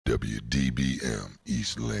WDBM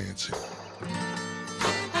East Lansing.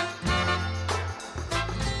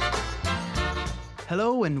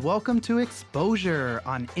 Hello and welcome to Exposure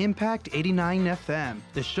on Impact 89 FM,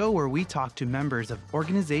 the show where we talk to members of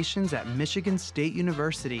organizations at Michigan State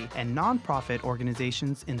University and nonprofit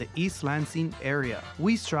organizations in the East Lansing area.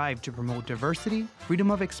 We strive to promote diversity,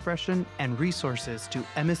 freedom of expression, and resources to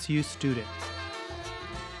MSU students.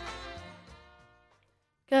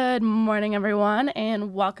 Good morning, everyone,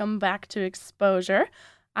 and welcome back to Exposure.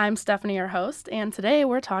 I'm Stephanie, your host, and today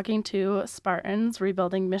we're talking to Spartans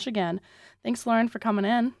Rebuilding Michigan. Thanks, Lauren, for coming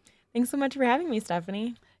in. Thanks so much for having me,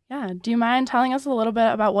 Stephanie. Yeah, do you mind telling us a little bit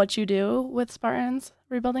about what you do with Spartans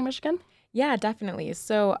Rebuilding Michigan? Yeah, definitely.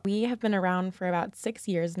 So we have been around for about 6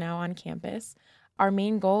 years now on campus. Our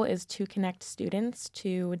main goal is to connect students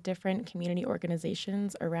to different community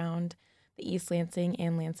organizations around the East Lansing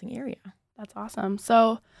and Lansing area. That's awesome.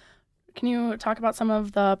 So can you talk about some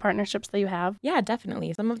of the partnerships that you have? Yeah,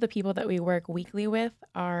 definitely. Some of the people that we work weekly with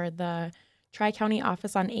are the Tri-County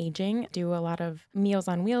Office on Aging. Do a lot of Meals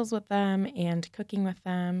on Wheels with them and cooking with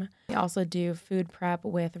them. We also do food prep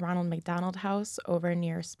with Ronald McDonald House over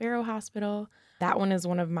near Sparrow Hospital. That one is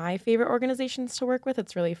one of my favorite organizations to work with.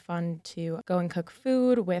 It's really fun to go and cook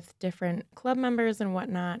food with different club members and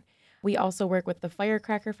whatnot. We also work with the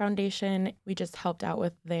Firecracker Foundation. We just helped out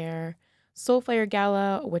with their Soulfire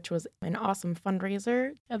Gala, which was an awesome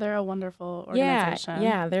fundraiser. Yeah, they're a wonderful organization.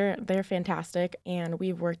 Yeah, they're fantastic, and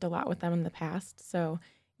we've worked a lot with them in the past. So,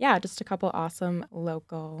 yeah, just a couple awesome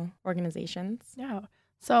local organizations. Yeah.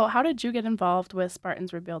 So how did you get involved with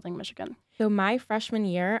Spartans Rebuilding Michigan? So my freshman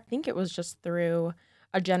year, I think it was just through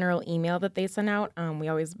a general email that they sent out. We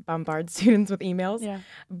always bombard students with emails. Yeah.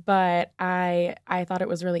 But I thought it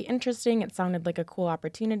was really interesting. It sounded like a cool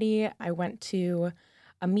opportunity. I went to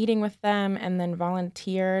a meeting with them and then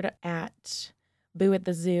volunteered at Boo at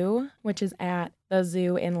the Zoo, which is at the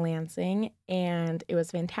zoo in Lansing. And it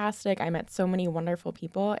was fantastic. I met so many wonderful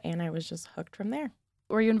people and I was just hooked from there.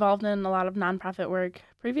 Were you involved in a lot of nonprofit work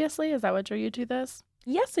previously? Is that what drew you to this?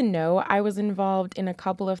 Yes and no. I was involved in a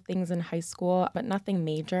couple of things in high school, but nothing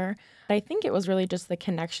major. I think it was really just the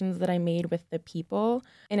connections that I made with the people,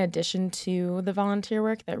 in addition to the volunteer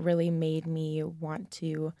work, that really made me want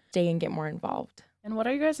to stay and get more involved. And what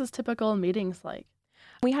are you guys' typical meetings like?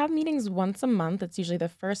 We have meetings once a month. It's usually the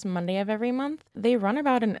first Monday of every month. They run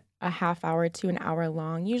about a half hour to an hour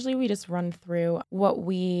long. Usually we just run through what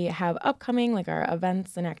we have upcoming, like our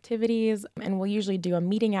events and activities, and we'll usually do a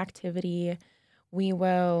meeting activity. We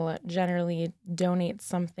will generally donate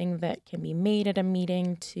something that can be made at a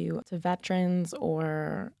meeting to veterans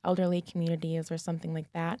or elderly communities or something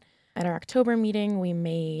like that. At our October meeting, we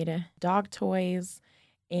made dog toys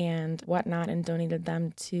and whatnot and donated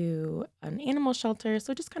them to an animal shelter.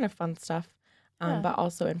 So just kind of fun stuff, but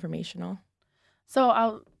also informational. So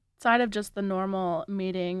outside of just the normal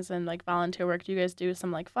meetings and like volunteer work, do you guys do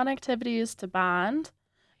some like fun activities to bond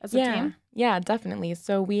as a team? Yeah, definitely.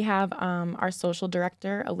 So we have our social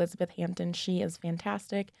director, Elizabeth Hampton. She is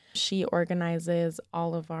fantastic. She organizes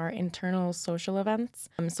all of our internal social events.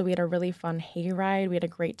 So we had a really fun hayride. We had a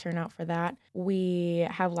great turnout for that. We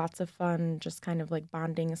have lots of fun just kind of like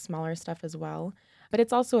bonding smaller stuff as well. But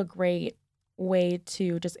it's also a great way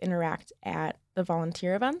to just interact at the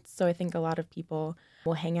volunteer events. So I think a lot of people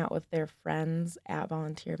will hang out with their friends at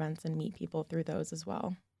volunteer events and meet people through those as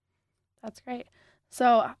well. That's great.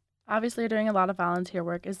 So obviously you're doing a lot of volunteer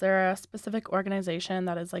work. Is there a specific organization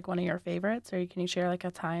that is like one of your favorites, or can you share like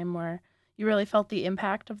a time where you really felt the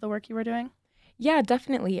impact of the work you were doing? Yeah,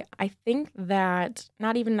 definitely. I think that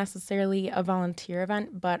not even necessarily a volunteer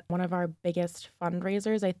event, but one of our biggest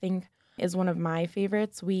fundraisers, I think, is one of my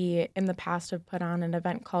favorites. We, in the past, have put on an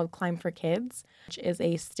event called Climb for Kids, which is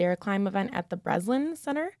a stair climb event at the Breslin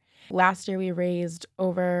Center. Last year, we raised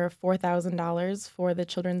over $4,000 for the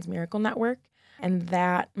Children's Miracle Network. And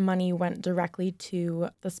that money went directly to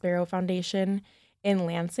the Sparrow Foundation in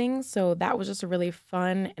Lansing. So that was just a really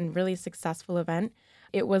fun and really successful event.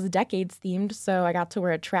 It was decades themed, so I got to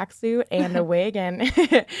wear a tracksuit and a wig, and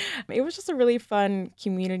it was just a really fun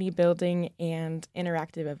community building and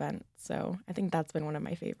interactive event. So I think that's been one of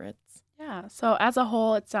my favorites. Yeah. So as a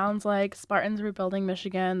whole, it sounds like Spartans Rebuilding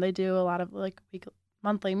Michigan, they do a lot of like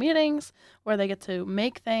monthly meetings where they get to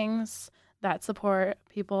make things that support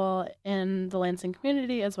people in the Lansing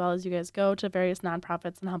community, as well as you guys go to various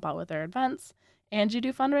nonprofits and help out with their events. And you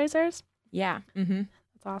do fundraisers? Yeah. Mm-hmm.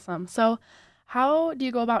 That's awesome. So how do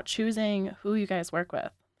you go about choosing who you guys work with?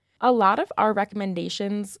 A lot of our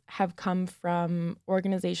recommendations have come from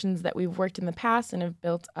organizations that we've worked in the past and have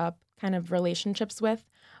built up kind of relationships with.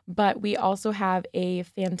 But we also have a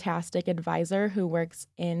fantastic advisor who works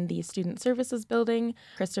in the Student Services building,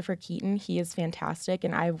 Christopher Keaton. He is fantastic,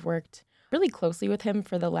 and I've worked really closely with him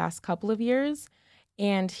for the last couple of years.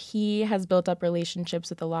 And he has built up relationships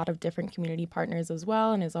with a lot of different community partners as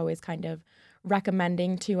well, and is always kind of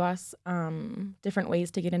recommending to us different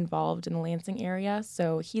ways to get involved in the Lansing area.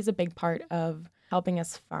 So he's a big part of helping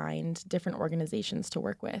us find different organizations to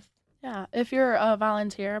work with. Yeah. If you're a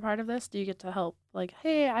volunteer a part of this, do you get to help? Like,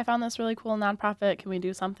 hey, I found this really cool nonprofit. Can we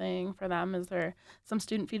do something for them? Is there some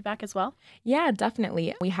student feedback as well? Yeah,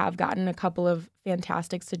 definitely. We have gotten a couple of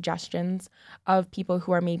fantastic suggestions of people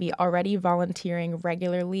who are maybe already volunteering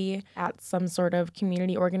regularly at some sort of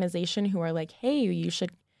community organization who are like, hey, you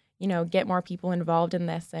should, get more people involved in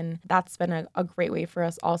this. And that's been a great way for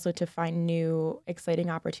us also to find new, exciting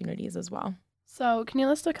opportunities as well. So can you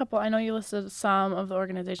list a couple? I know you listed some of the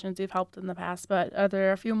organizations you've helped in the past, but are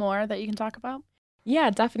there a few more that you can talk about?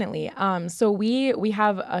 Yeah, definitely. So we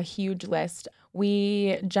have a huge list.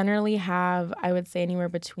 We generally have, I would say, anywhere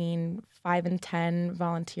between 5 and 10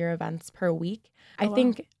 volunteer events per week. I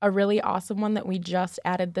think a really awesome one that we just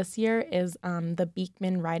added this year is the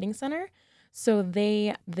Beekman Riding Center. So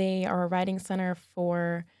they are a riding center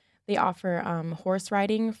they offer horse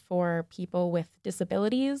riding for people with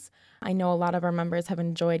disabilities. I know a lot of our members have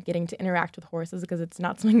enjoyed getting to interact with horses because it's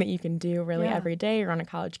not something that you can do really every day or on a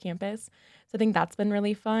college campus. So I think that's been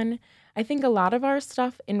really fun. I think a lot of our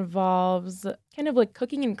stuff involves kind of like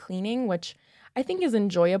cooking and cleaning, which I think is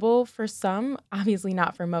enjoyable for some, obviously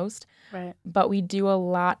not for most. Right. But we do a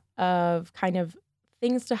lot of kind of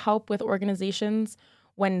things to help with organizations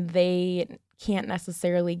when they can't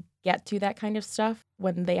necessarily get to that kind of stuff,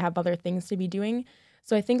 when they have other things to be doing.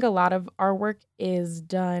 So I think a lot of our work is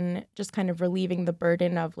done just kind of relieving the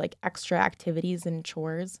burden of like extra activities and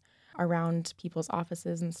chores around people's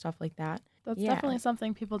offices and stuff like that. That's definitely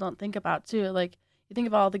something people don't think about too. Like, you think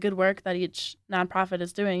of all the good work that each nonprofit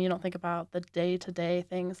is doing. You don't think about the day-to-day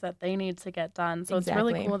things that they need to get done. So It's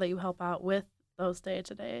really cool that you help out with those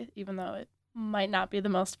day-to-day, even though it might not be the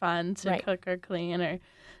most fun to cook or clean or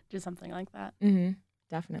do something like that. Mm-hmm.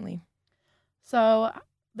 Definitely. So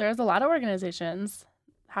there's a lot of organizations.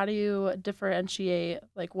 How do you differentiate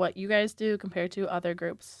like what you guys do compared to other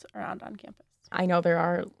groups around on campus? I know there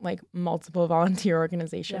are like multiple volunteer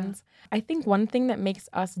organizations. Yeah. I think one thing that makes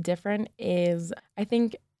us different is I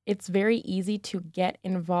think it's very easy to get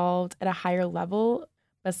involved at a higher level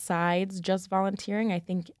besides just volunteering. I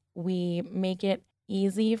think we make it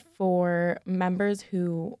easy for members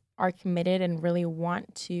who are committed and really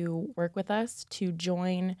want to work with us to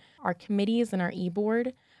join our committees and our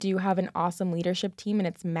e-board. Do have an awesome leadership team, and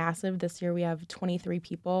it's massive. This year we have 23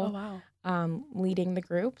 people leading the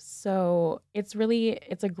group. So it's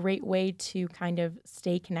a great way to kind of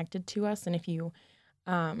stay connected to us. And if you're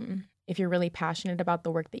really passionate about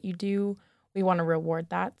the work that you do, we want to reward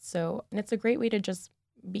that. So, and it's a great way to just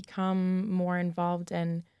become more involved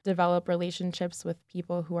and develop relationships with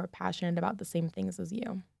people who are passionate about the same things as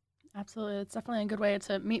you. Absolutely. It's definitely a good way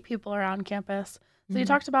to meet people around campus. So you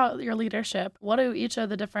talked about your leadership. What do each of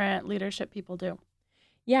the different leadership people do?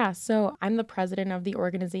 Yeah, so I'm the president of the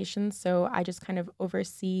organization, so I just kind of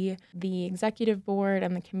oversee the executive board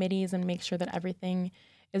and the committees and make sure that everything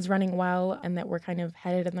is running well and that we're kind of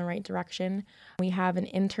headed in the right direction. We have an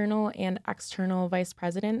internal and external vice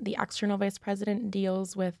president. The external vice president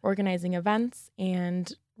deals with organizing events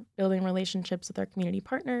and building relationships with our community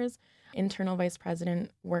partners. Internal vice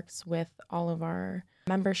president works with all of our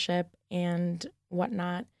membership and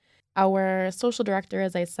whatnot. Our social director,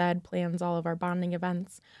 as I said, plans all of our bonding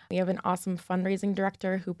events. We have an awesome fundraising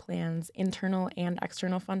director who plans internal and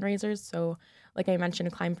external fundraisers. So like I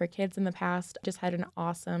mentioned, Climb for Kids in the past just had an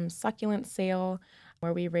awesome succulent sale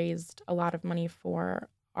where we raised a lot of money for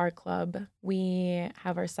our club. We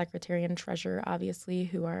have our secretary and treasurer, obviously,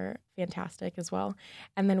 who are fantastic as well.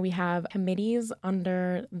 And then we have committees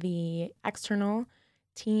under the external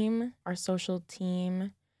team, our social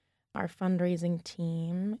team, our fundraising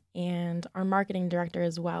team, and our marketing director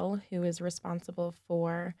as well, who is responsible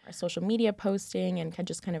for our social media posting and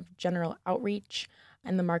just kind of general outreach.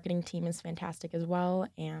 And the marketing team is fantastic as well,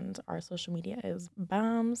 and our social media is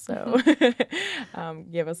bomb, so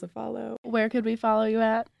give us a follow. Where could we follow you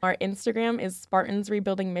at? Our Instagram is Spartans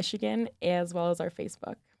Rebuilding Michigan, as well as our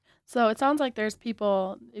Facebook. So it sounds like there's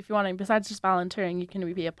people, if you want to, besides just volunteering, you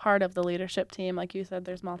can be a part of the leadership team. Like you said,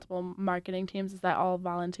 there's multiple marketing teams. Is that all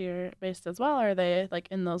volunteer based as well? Or are they like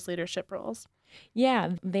in those leadership roles?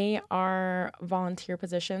 Yeah, they are volunteer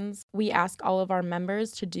positions. We ask all of our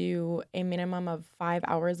members to do a minimum of 5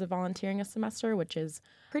 hours of volunteering a semester, which is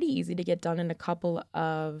pretty easy to get done in a couple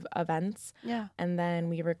of events. Yeah. And then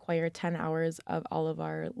we require 10 hours of all of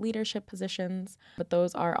our leadership positions, but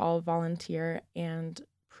those are all volunteer and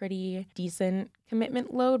pretty decent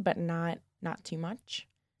commitment load, but not too much.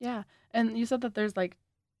 Yeah. And you said that there's like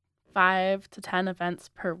 5 to 10 events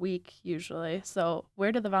per week usually. So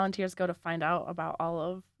where do the volunteers go to find out about all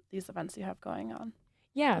of these events you have going on?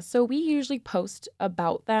 Yeah, so we usually post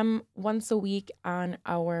about them once a week on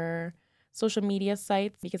our social media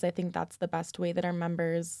sites because I think that's the best way that our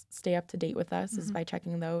members stay up to date with us is by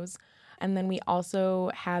checking those. And then we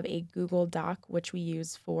also have a Google Doc, which we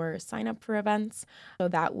use for sign up for events. So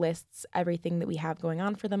that lists everything that we have going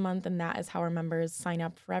on for the month, and that is how our members sign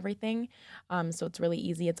up for everything. So it's really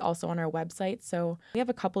easy. It's also on our website. So we have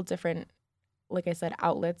a couple different, like I said,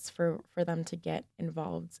 outlets for them to get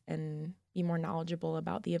involved and be more knowledgeable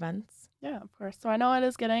about the events. Yeah, of course. So I know it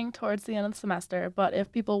is getting towards the end of the semester, but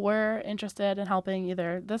if people were interested in helping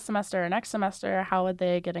either this semester or next semester, how would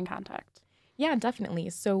they get in contact? Yeah, definitely.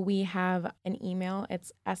 So we have an email.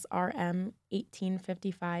 It's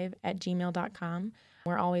srm1855@gmail.com.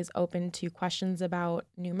 We're always open to questions about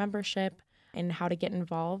new membership and how to get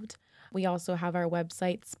involved. We also have our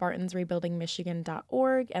website,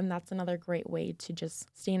 spartansrebuildingmichigan.org, and that's another great way to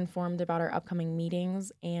just stay informed about our upcoming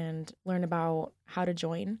meetings and learn about how to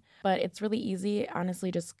join. But it's really easy,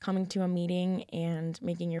 honestly, just coming to a meeting and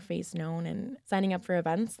making your face known and signing up for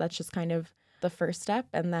events. That's just kind of the first step,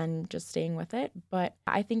 and then just staying with it. But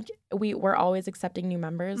I think we're always accepting new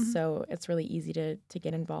members, so it's really easy to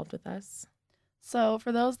get involved with us. So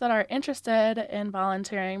for those that are interested in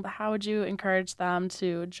volunteering, how would you encourage them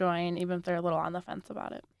to join, even if they're a little on the fence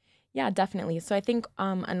about it? Yeah, definitely. So I think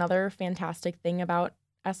another fantastic thing about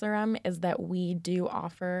SRM is that we do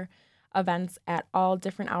offer events at all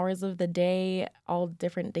different hours of the day, all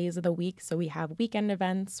different days of the week. So we have weekend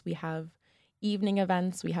events, we have evening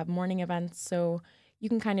events, we have morning events. So you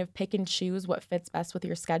can kind of pick and choose what fits best with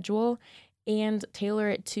your schedule and tailor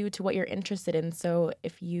it to what you're interested in. So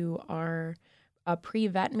if you are a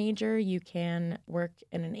pre-vet major, you can work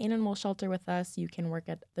in an animal shelter with us. You can work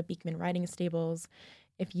at the Beekman Riding Stables.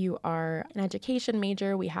 If you are an education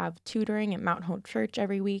major, we have tutoring at Mount Hope Church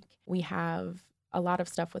every week. We have a lot of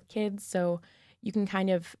stuff with kids. So you can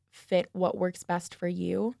kind of fit what works best for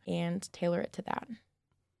you and tailor it to that.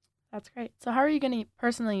 That's great. So how are you going to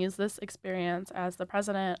personally use this experience as the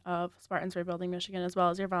president of Spartans Rebuilding Michigan, as well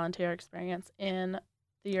as your volunteer experience in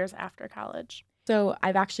the years after college? So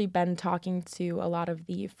I've actually been talking to a lot of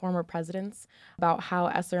the former presidents about how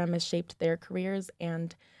SRM has shaped their careers,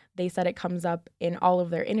 and they said it comes up in all of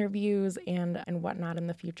their interviews and whatnot in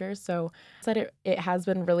the future. So I said it has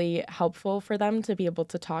been really helpful for them to be able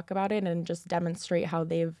to talk about it and just demonstrate how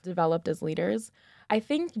they've developed as leaders. I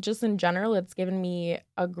think just in general, it's given me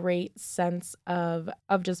a great sense of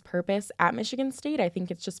just purpose at Michigan State. I think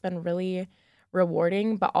it's just been really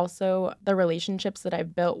rewarding, but also the relationships that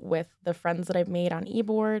I've built with the friends that I've made on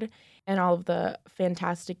eBoard and all of the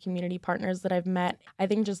fantastic community partners that I've met. I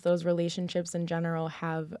think just those relationships in general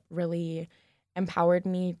have really empowered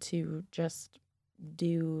me to just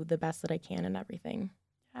do the best that I can in everything.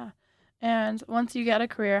 Yeah. And once you get a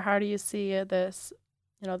career, how do you see this,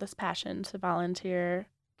 this passion to volunteer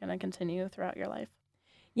going to continue throughout your life?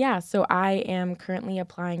 Yeah, so I am currently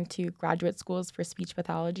applying to graduate schools for speech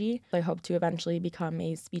pathology. I hope to eventually become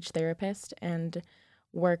a speech therapist and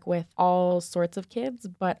work with all sorts of kids.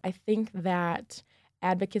 But I think that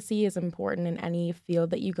advocacy is important in any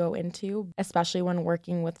field that you go into, especially when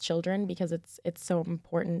working with children, because it's so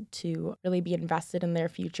important to really be invested in their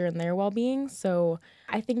future and their well-being. So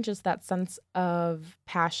I think just that sense of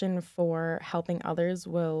passion for helping others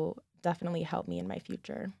will definitely help me in my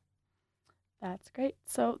future. That's great.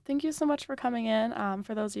 So thank you so much for coming in.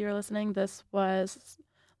 For those of you who are listening, this was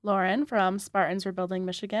Lauren from Spartans Rebuilding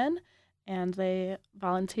Michigan, and they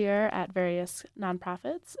volunteer at various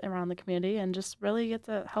nonprofits around the community and just really get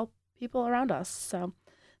to help people around us. So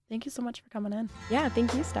thank you so much for coming in. Yeah,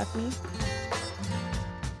 thank you, Stephanie.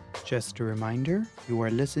 Just a reminder, you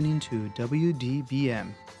are listening to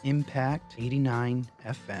WDBM Impact 89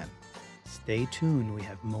 FM. Stay tuned, we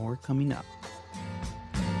have more coming up.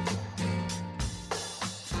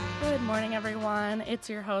 Good morning, everyone. It's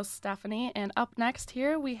your host, Stephanie, and up next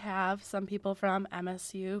here we have some people from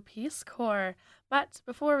MSU Peace Corps. But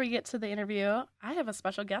before we get to the interview, I have a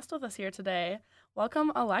special guest with us here today.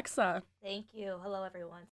 Welcome, Alexa. Thank you. Hello,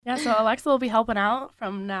 everyone. Yeah, so Alexa will be helping out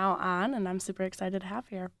from now on, and I'm super excited to have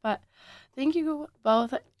her. But thank you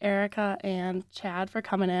both, Erica and Chad, for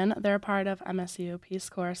coming in. They're part of MSU Peace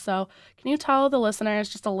Corps. So can you tell the listeners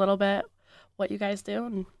just a little bit what you guys do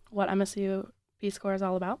and what MSU Peace Corps is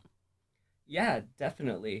all about? Yeah,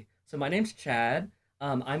 definitely. So my name's Chad.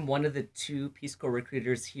 I'm one of the 2 Peace Corps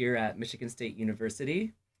recruiters here at Michigan State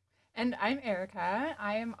University. And I'm Erica.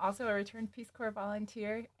 I am also a returned Peace Corps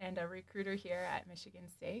volunteer and a recruiter here at Michigan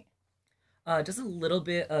State. Just a little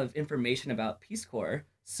bit of information about Peace Corps.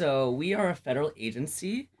 So we are a federal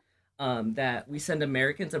agency that we send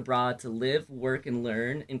Americans abroad to live, work, and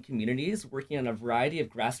learn in communities working on a variety of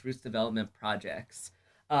grassroots development projects.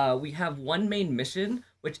 We have one main mission,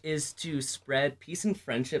 which is to spread peace and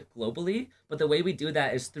friendship globally, but the way we do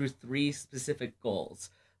that is through 3 specific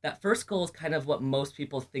goals. That first goal is kind of what most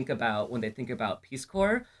people think about when they think about Peace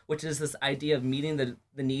Corps, which is this idea of meeting the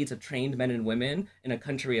needs of trained men and women in a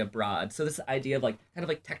country abroad. So this idea of kind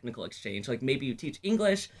of technical exchange, like maybe you teach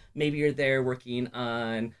English, maybe you're there working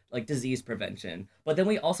on disease prevention. But then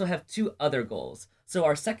we also have 2 other goals. So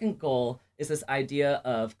our second goal is this idea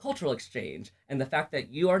of cultural exchange and the fact that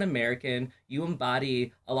you are an American, you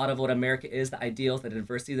embody a lot of what America is, the ideals, the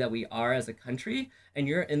diversity that we are as a country, and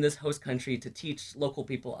you're in this host country to teach local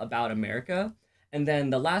people about America. And then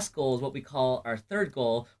the last goal is what we call our third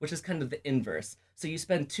goal, which is kind of the inverse. So you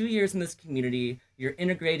spend 2 years in this community, you're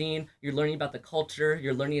integrating, you're learning about the culture,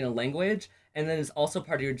 you're learning a language, and then it's also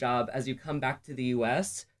part of your job as you come back to the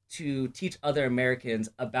US to teach other Americans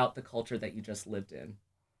about the culture that you just lived in.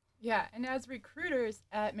 Yeah, and as recruiters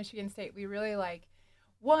at Michigan State, we really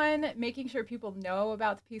one, making sure people know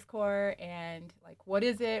about the Peace Corps and what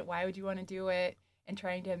is it, why would you want to do it, and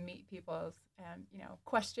trying to meet people's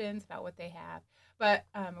questions about what they have. But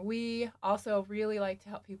we also really like to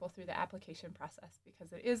help people through the application process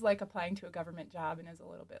because it is like applying to a government job and is a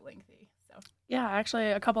little bit lengthy. So yeah,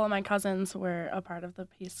 actually, a couple of my cousins were a part of the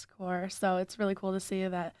Peace Corps, so it's really cool to see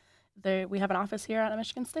that we have an office here at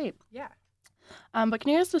Michigan State. Yeah. But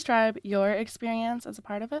can you just describe your experience as a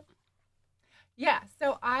part of it? Yeah,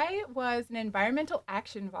 so I was an environmental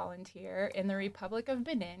action volunteer in the Republic of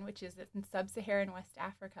Benin, which is in sub-Saharan West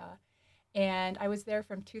Africa. And I was there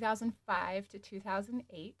from 2005 to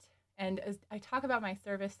 2008. And as I talk about my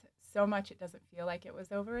service so much, it doesn't feel like it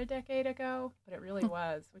was over a decade ago, but it really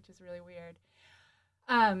was, which is really weird.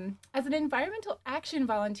 As an environmental action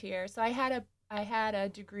volunteer, so I had a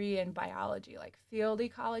degree in biology, like field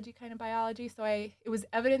ecology kind of biology. So it was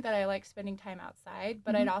evident that I liked spending time outside,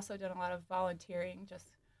 but I'd also done a lot of volunteering.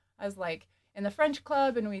 I was in the French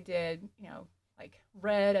club, and we did,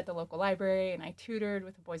 read at the local library, and I tutored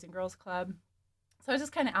with the Boys and Girls Club. So I was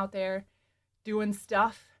just kind of out there doing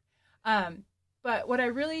stuff. But what I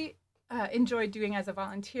really enjoyed doing as a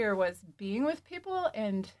volunteer was being with people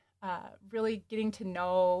and really getting to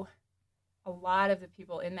know a lot of the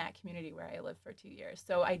people in that community where I lived for 2 years.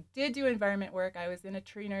 So I did do environment work. I was in a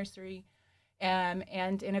tree nursery and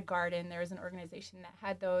in a garden. There was an organization that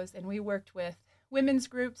had those, and we worked with women's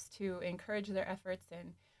groups to encourage their efforts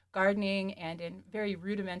in gardening and in very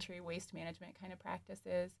rudimentary waste management kind of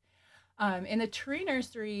practices. In the tree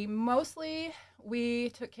nursery, mostly we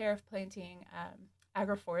took care of planting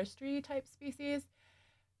agroforestry type species.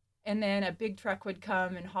 And then a big truck would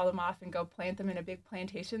come and haul them off and go plant them in a big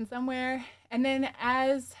plantation somewhere. And then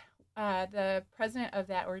as the president of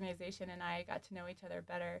that organization and I got to know each other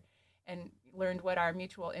better and learned what our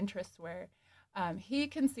mutual interests were, he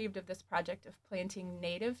conceived of this project of planting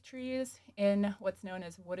native trees in what's known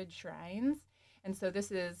as wooded shrines. And so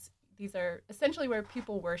these are essentially where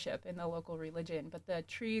people worship in the local religion, but the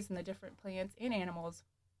trees and the different plants and animals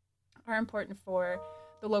are important for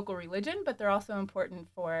the local religion, but they're also important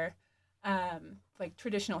for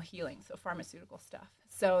traditional healing, so pharmaceutical stuff.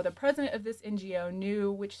 So the president of this NGO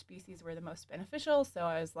knew which species were the most beneficial, so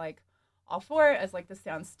I was all for it. I was this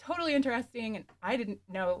sounds totally interesting, and I didn't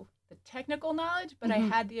know the technical knowledge, but I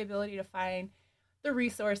had the ability to find the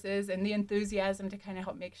resources and the enthusiasm to kind of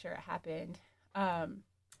help make sure it happened.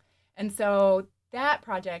 And so that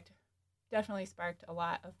project definitely sparked a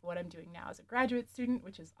lot of what I'm doing now as a graduate student,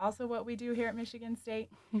 which is also what we do here at Michigan State.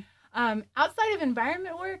 Outside of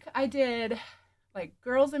environment work, I did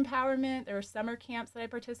girls empowerment. There were summer camps that I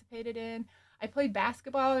participated in. I played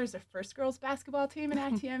basketball. There's a first girls basketball team in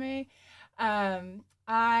ITMA.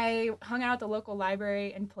 I hung out at the local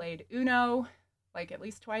library and played Uno, at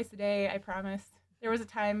least twice a day, I promise. There was a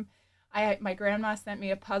time My grandma sent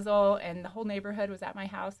me a puzzle, and the whole neighborhood was at my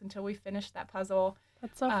house until we finished that puzzle.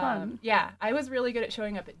 That's so fun. Yeah, I was really good at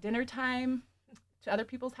showing up at dinner time to other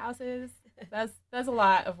people's houses. That's a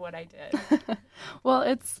lot of what I did.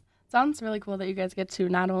 Well, sounds really cool that you guys get to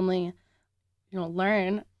not only,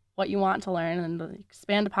 learn what you want to learn and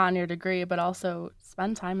expand upon your degree, but also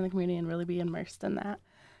spend time in the community and really be immersed in that.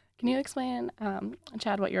 Can you explain,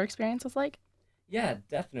 Chad, what your experience was like? Yeah,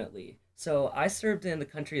 definitely. So I served in the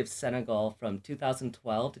country of Senegal from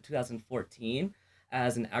 2012 to 2014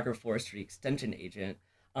 as an agroforestry extension agent.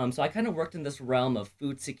 So I kind of worked in this realm of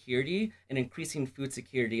food security and increasing food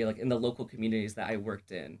security like in the local communities that I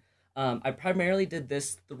worked in. I primarily did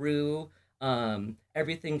this through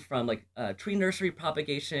everything from like tree nursery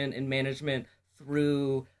propagation and management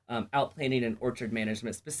through outplanting and orchard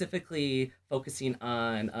management, specifically focusing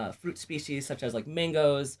on fruit species such as like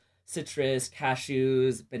mangoes, citrus,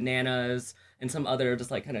 cashews, bananas, and some other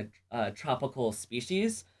just like kind of tropical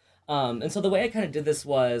species. And so the way I kind of did this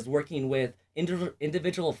was working with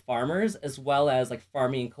individual farmers as well as like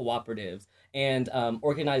farming cooperatives and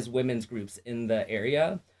organized women's groups in the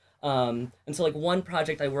area. And so like one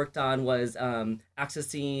project I worked on was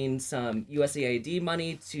accessing some USAID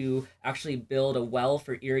money to actually build a well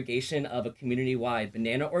for irrigation of a community-wide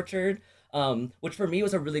banana orchard. Which for me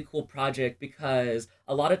was a really cool project because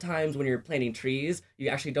a lot of times when you're planting trees, you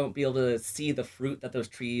actually don't be able to see the fruit that those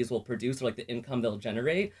trees will produce or like the income they'll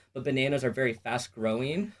generate. But bananas are very fast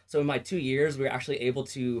growing. So in my 2 years, we were actually able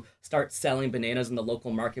to start selling bananas in the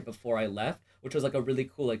local market before I left, which was like a really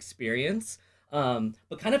cool experience.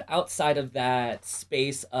 But kind of outside of that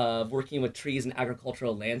space of working with trees and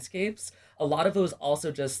agricultural landscapes, a lot of it was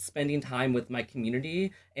also just spending time with my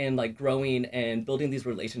community and like growing and building these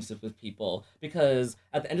relationships with people. Because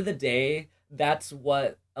at the end of the day, that's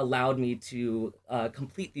what allowed me to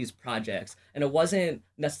complete these projects. And it wasn't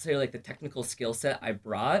necessarily like the technical skill set I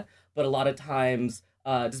brought, but a lot of times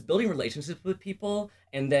just building relationships with people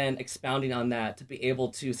and then expounding on that to be able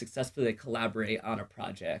to successfully collaborate on a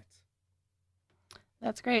project.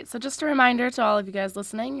 That's great. So just a reminder to all of you guys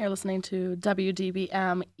listening, you're listening to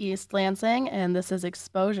WDBM East Lansing, and this is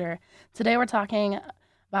Exposure. Today we're talking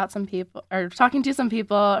to some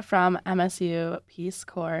people from MSU Peace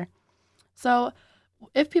Corps. So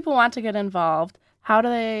if people want to get involved, how do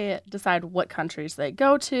they decide what countries they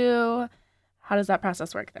go to? How does that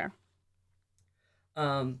process work there?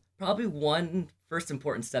 Probably one first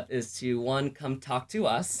important step is to come talk to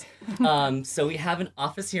us. So we have an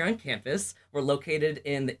office here on campus. We're located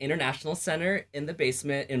in the International Center in the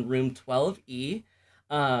basement in room 12E.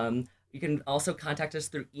 You can also contact us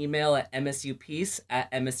through email at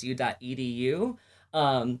msupeace@msu.edu.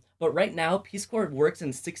 But right now, Peace Corps works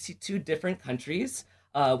in 62 different countries.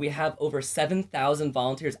 We have over 7,000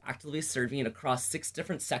 volunteers actively serving across 6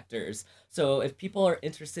 different sectors. So if people are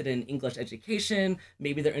interested in English education,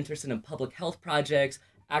 maybe they're interested in public health projects,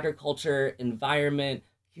 agriculture, environment,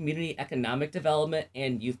 community economic development,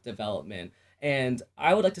 and youth development. And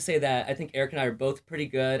I would like to say that I think Eric and I are both pretty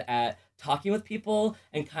good at talking with people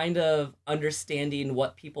and kind of understanding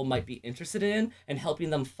what people might be interested in and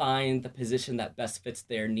helping them find the position that best fits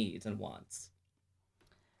their needs and wants.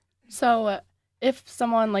 So if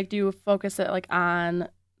someone, do you focus it, on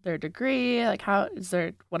their degree? How is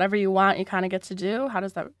there whatever you want you kind of get to do? How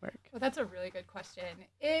does that work? Well, that's a really good question.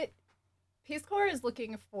 Peace Corps is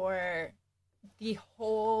looking for the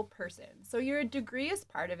whole person. So your degree is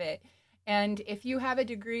part of it. And if you have a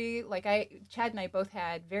degree, Chad and I both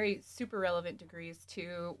had very super relevant degrees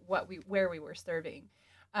to where we were serving.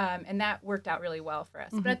 And that worked out really well for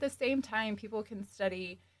us. Mm-hmm. But at the same time, people can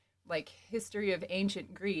study history of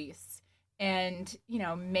ancient Greece. And,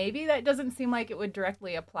 maybe that doesn't seem like it would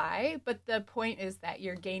directly apply, but the point is that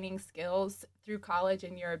you're gaining skills through college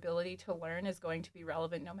and your ability to learn is going to be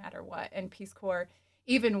relevant no matter what. And Peace Corps,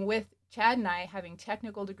 even with Chad and I having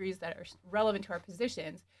technical degrees that are relevant to our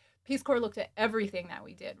positions, Peace Corps looked at everything that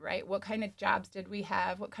we did, right? What kind of jobs did we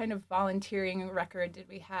have? What kind of volunteering record did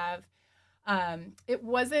we have? It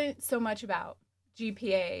wasn't so much about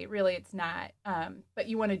GPA, really it's not, but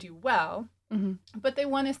you want to do well. Mm-hmm. But they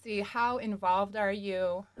want to see how involved are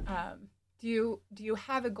you? Do you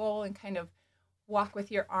have a goal and kind of walk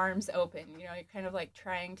with your arms open? You're kind of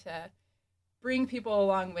trying to bring people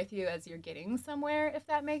along with you as you're getting somewhere, if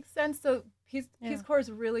that makes sense. So Peace Corps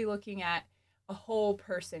is really looking at a whole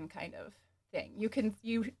person kind of thing.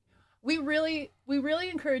 We really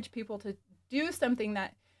encourage people to do something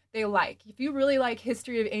that they like. If you really like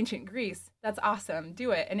history of ancient Greece, that's awesome.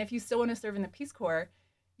 Do it. And if you still want to serve in the Peace Corps,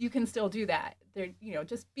 you can still do that.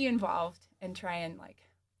 Just be involved and try and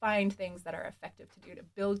find things that are effective to do to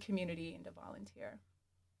build community and to volunteer.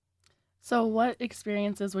 So, what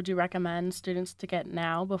experiences would you recommend students to get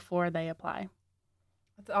now before they apply?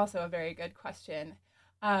 That's also a very good question.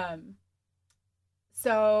 Um,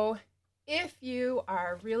 so, if you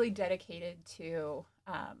are really dedicated to,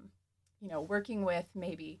 working with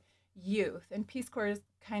maybe youth, and Peace Corps is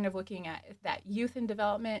kind of looking at that youth in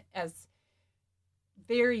development as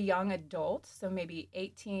very young adults, so maybe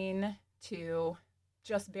 18 to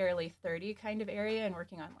just barely 30 kind of area, and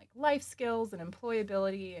working on like life skills and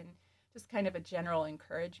employability and just kind of a general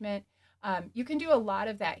encouragement. You can do a lot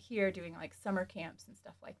of that here, doing like summer camps and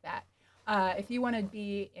stuff like that. If you want to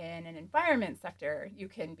be in an environment sector, you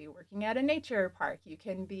can be working at a nature park. You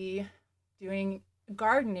can be doing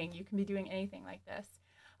gardening. You can be doing anything like this.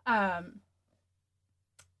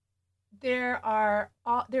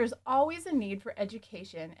 There's always a need for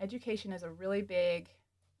education. Education is a really big,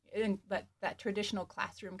 in that traditional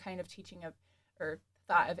classroom kind of teaching of or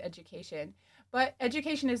thought of education. But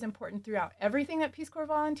education is important throughout everything that Peace Corps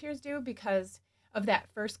volunteers do, because of that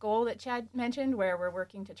first goal that Chad mentioned, where we're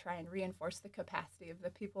working to try and reinforce the capacity of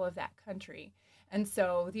the people of that country. And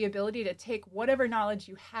so the ability to take whatever knowledge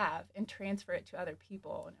you have and transfer it to other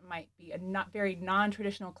people, and it might be a not very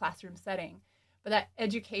non-traditional classroom setting, but that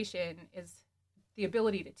education is the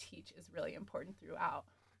ability to teach is really important throughout.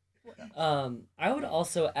 I would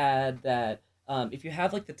also add that if you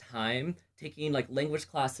have like the time, taking like language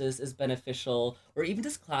classes is beneficial, or even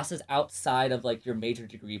just classes outside of like your major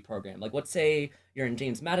degree program. Like, let's say you're in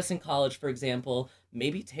James Madison College, for example,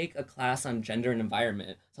 maybe take a class on gender and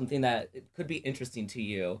environment, something that it could be interesting to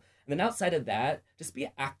you. And then outside of that, just be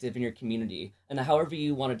active in your community, and however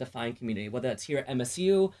you want to define community, whether that's here at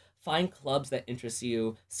MSU, find clubs that interest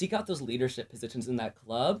you, seek out those leadership positions in that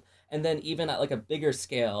club, and then even at like a bigger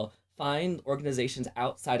scale, find organizations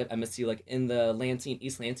outside of MSU, like in the Lansing,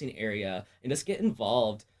 East Lansing area, and just get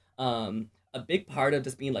involved. A big part of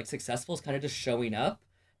just being like successful is kind of just showing up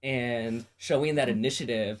and showing that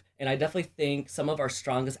initiative. And I definitely think some of our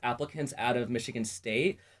strongest applicants out of Michigan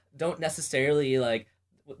State don't necessarily like,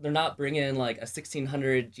 they're not bringing like a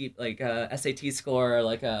 1600 SAT score or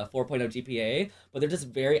like a 4.0 GPA, but they're just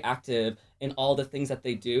very active in all the things that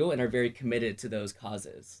they do and are very committed to those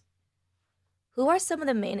causes. Who are some of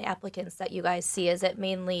the main applicants that you guys see? Is it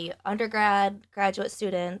mainly undergrad, graduate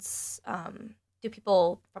students? Do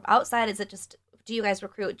people from outside? Is it just, do you guys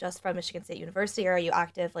recruit just from Michigan State University, or are you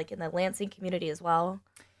active like in the Lansing community as well?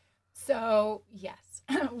 So yes,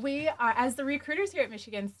 we are, as the recruiters here at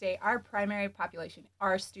Michigan State, our primary population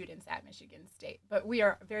are students at Michigan State, but we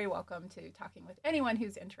are very welcome to talking with anyone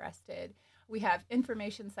who's interested. We have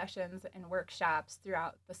information sessions and workshops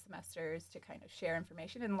throughout the semesters to kind of share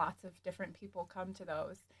information, and lots of different people come to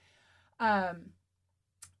those.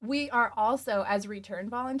 We are also, as return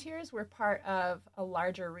volunteers, we're part of a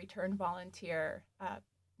larger return volunteer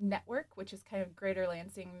network, which is kind of Greater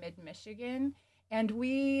Lansing, Mid-Michigan. And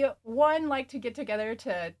we, like to get together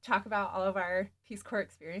to talk about all of our Peace Corps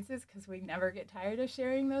experiences, because we never get tired of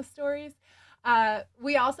sharing those stories.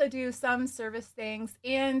 We also do some service things,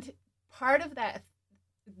 and part of that,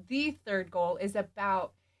 the third goal is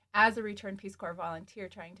about, as a return Peace Corps volunteer,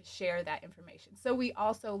 trying to share that information. So we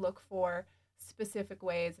also look for specific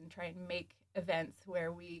ways and try and make events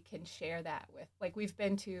where we can share that with, like, we've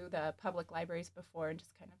been to the public libraries before and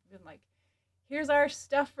just kind of been like, here's our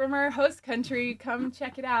stuff from our host country, come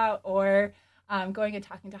check it out, or going and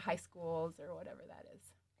talking to high schools or whatever that is.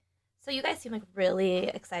 So you guys seem like really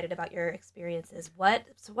excited about your experiences.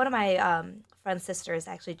 So one of my friend's sisters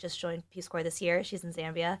actually just joined Peace Corps this year. She's in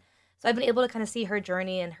Zambia. So I've been able to kind of see her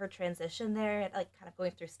journey and her transition there, and like kind of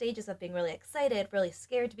going through stages of being really excited, really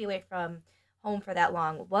scared to be away from home for that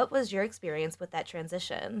long. What was your experience with that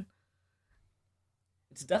transition?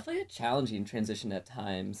 It's definitely a challenging transition at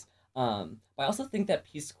times. But I also think that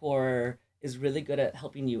Peace Corps is really good at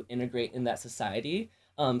helping you integrate in that society.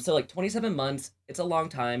 So like 27 months, it's a long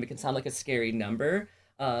time. It can sound like a scary number,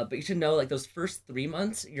 but you should know like those first 3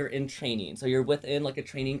 months you're in training. So you're within like a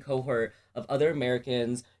training cohort of other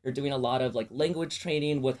Americans. You're doing a lot of like language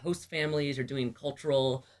training with host families. You're doing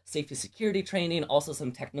cultural safety security training, also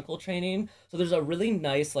some technical training. So there's a really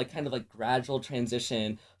nice like kind of like gradual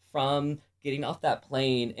transition from getting off that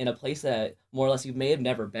plane in a place that more or less you may have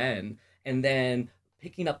never been, and then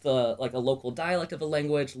picking up the like a local dialect of a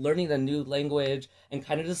language, learning a new language, and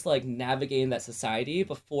kind of just like navigating that society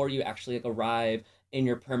before you actually like arrive in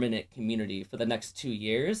your permanent community for the next 2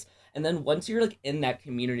 years. And then once you're like in that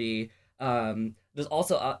community, there's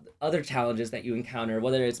also other challenges that you encounter,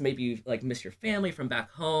 whether it's maybe you like miss your family from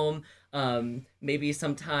back home, maybe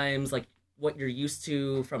sometimes like what you're used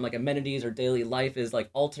to from like amenities or daily life is like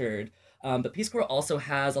altered. But Peace Corps also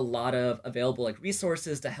has a lot of available like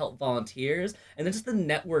resources to help volunteers, and then just the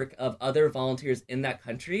network of other volunteers in that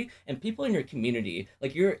country and people in your community.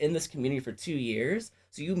 Like you're in this community for 2 years,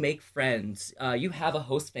 so you make friends, you have a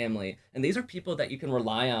host family, and these are people that you can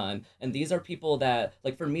rely on. And these are people that,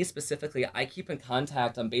 like for me specifically, I keep in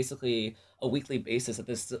contact on basically a weekly basis at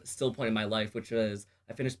this still point in my life, which was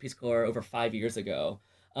I finished Peace Corps over 5 years ago.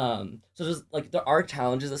 So there's like there are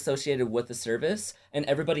challenges associated with the service, and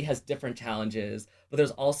everybody has different challenges, but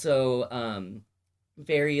there's also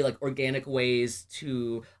very like organic ways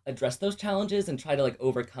to address those challenges and try to like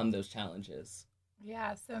overcome those challenges.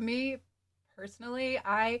 Yeah, so me personally,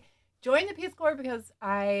 I joined the Peace Corps because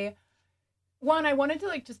I wanted to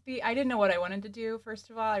like just be, I didn't know what I wanted to do, first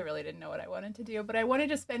of all. I really didn't know what I wanted to do, but I wanted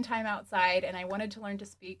to spend time outside and I wanted to learn to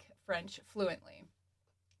speak French fluently.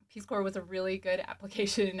 Peace Corps was a really good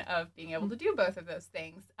application of being able to do both of those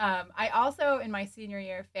things. I also, in my senior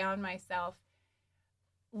year, found myself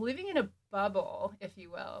living in a bubble, if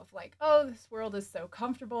you will, of like, oh, this world is so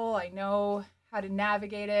comfortable. I know how to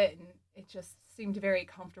navigate it, and it just seemed very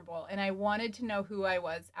comfortable. And I wanted to know who I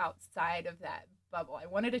was outside of that bubble. I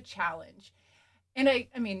wanted a challenge. And I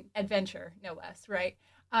mean, adventure, no less, right?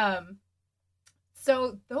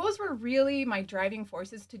 So those were really my driving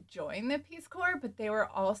forces to join the Peace Corps, but they were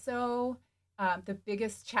also the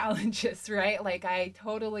biggest challenges, right? Like I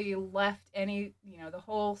totally left the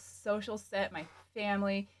whole social set, my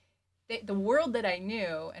family, the world that I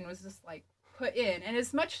knew, and was just like put in. And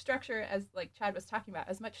as much structure as like Chad was talking about,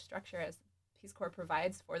 as much structure as Peace Corps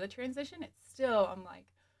provides for the transition, it's still, I'm like,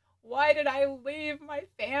 why did I leave my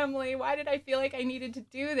family? Why did I feel like I needed to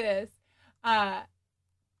do this?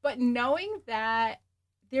 But knowing that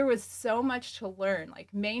there was so much to learn, like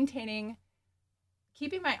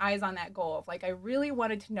keeping my eyes on that goal of like, I really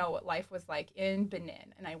wanted to know what life was like in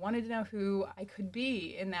Benin, and I wanted to know who I could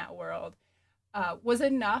be in that world, was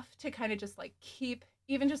enough to kind of just like keep,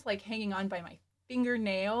 even just like hanging on by my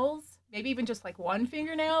fingernails, maybe even just like one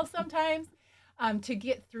fingernail sometimes, to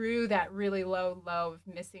get through that really low of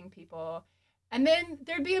missing people. And then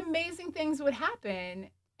there'd be amazing things would happen,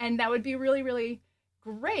 and that would be really, really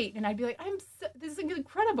great. And I'd be like, this is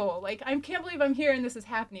incredible. Like, I can't believe I'm here and this is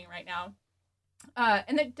happening right now.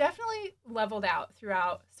 And it definitely leveled out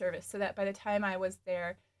throughout service, so that by the time I was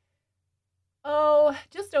there,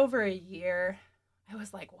 just over a year, I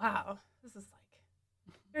was like, wow, this is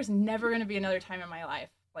like, there's never going to be another time in my life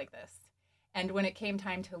like this. And when it came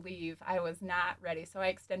time to leave, I was not ready. So I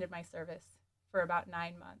extended my service for about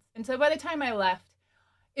 9 months. And so by the time I left,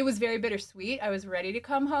 it was very bittersweet. I was ready to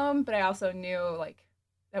come home, but I also knew like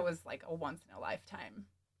that was like a once in a lifetime.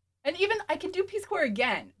 And even I could do Peace Corps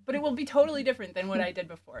again, but it will be totally different than what I did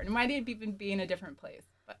before. And it might even be in a different place.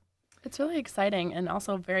 But it's really exciting and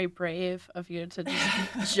also very brave of you to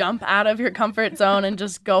just jump out of your comfort zone and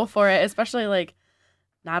just go for it, especially like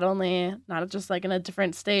not just like in a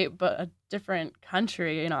different state, but a different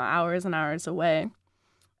country, hours and hours away.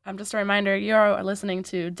 Just a reminder, you're listening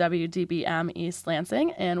to WDBM East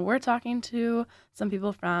Lansing, and we're talking to some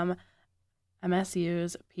people from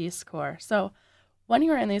MSU's Peace Corps. So when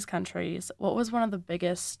you were in these countries, what was one of the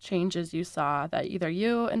biggest changes you saw that either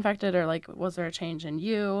you infected or like was there a change in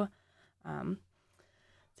you?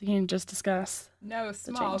 So you can just discuss. No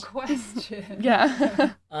small question.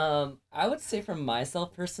 Yeah. I would say for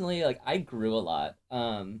myself personally, like I grew a lot.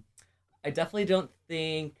 I definitely don't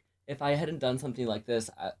think if I hadn't done something like this,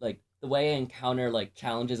 like the way I encounter like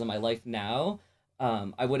challenges in my life now,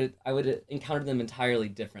 I would encounter them entirely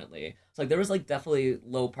differently. So like there was like definitely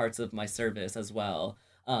low parts of my service as well.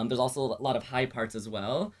 There's also a lot of high parts as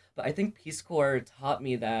well. But I think Peace Corps taught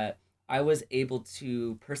me that I was able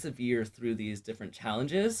to persevere through these different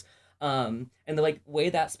challenges. And the like way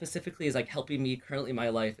that specifically is like helping me currently in my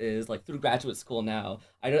life is like through graduate school now.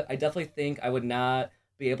 I definitely think I would not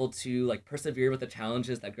be able to like persevere with the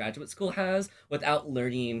challenges that graduate school has without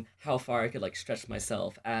learning how far I could like stretch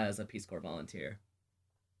myself as a Peace Corps volunteer.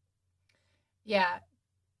 Yeah.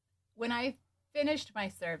 When I finished my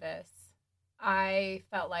service, I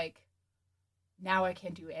felt like now I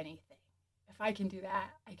can do anything. If I can do that,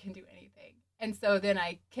 I can do anything. And so then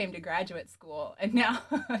I came to graduate school, and now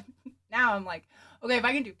I'm like, okay, if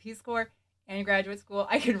I can do Peace Corps and graduate school,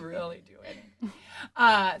 I can really do it.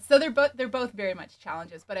 So they're both very much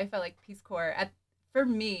challenges, but I felt like Peace Corps for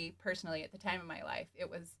me personally at the time of my life, it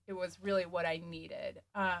was really what I needed.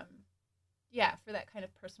 For that kind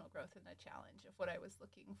of personal growth and the challenge of what I was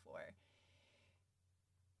looking for.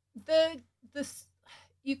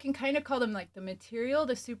 You can kind of call them like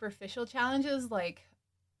the superficial challenges, like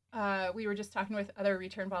we were just talking with other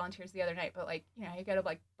return volunteers the other night, but like, you know, you got to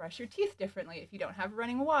like brush your teeth differently if you don't have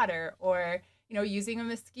running water, or, you know, using a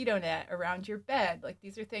mosquito net around your bed. Like,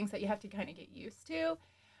 these are things that you have to kind of get used to.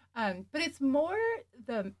 But it's more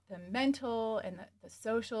the mental and the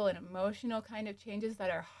social and emotional kind of changes that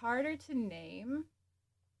are harder to name.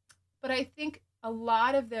 But I think a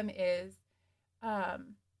lot of them is,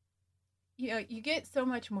 you know, you get so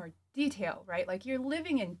much more detail, right? Like, you're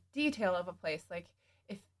living in detail of a place. Like,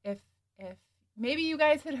 if maybe you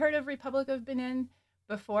guys had heard of Republic of Benin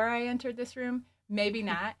before I entered this room, maybe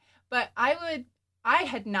not, but I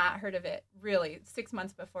had not heard of it really 6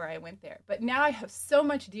 months before I went there. But now I have so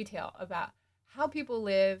much detail about how people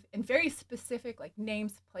live, and very specific, like,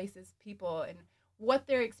 names, places, people, and what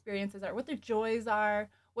their experiences are, what their joys are,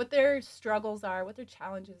 what their struggles are, what their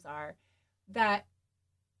challenges are, that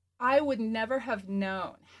I would never have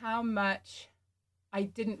known how much I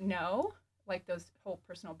didn't know, like those whole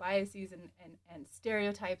personal biases and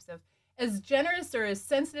stereotypes of, as generous or as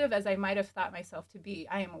sensitive as I might have thought myself to be,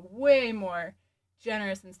 I am way more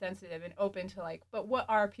generous and sensitive and open to, like, but what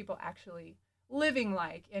are people actually living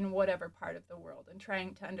like in whatever part of the world, and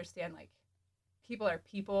trying to understand, like, people are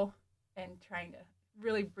people, and trying to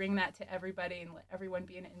really bring that to everybody and let everyone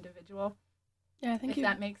be an individual. Yeah, I think if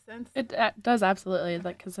that makes sense. It does, absolutely.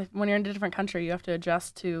 Like, because when you're in a different country, you have to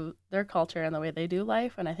adjust to their culture and the way they do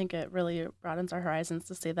life. And I think it really broadens our horizons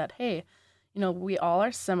to say that, hey, you know, we all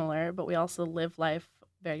are similar, but we also live life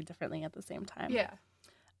very differently at the same time. Yeah.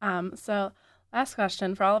 So last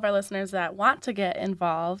question for all of our listeners that want to get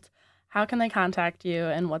involved, how can they contact you,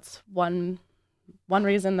 and what's one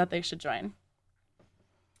reason that they should join?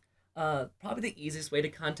 Probably the easiest way to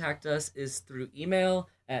contact us is through email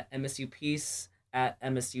at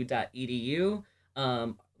msupeace@msu.edu.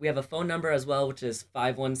 We have a phone number as well, which is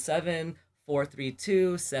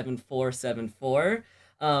 517-432-7474.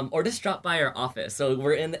 Or just drop by our office. So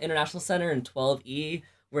we're in the International Center in 12E.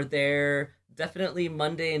 We're there definitely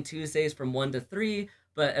Monday and Tuesdays from 1 to 3,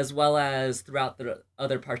 but as well as throughout the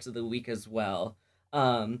other parts of the week as well.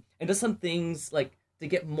 And just some things like to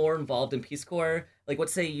get more involved in Peace Corps. Like,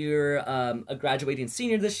 let's say you're a graduating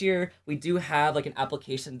senior this year, we do have like an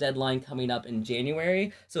application deadline coming up in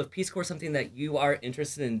January. So if Peace Corps is something that you are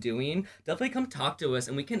interested in doing, definitely come talk to us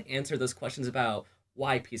and we can answer those questions about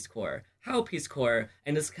why Peace Corps, how Peace Corps,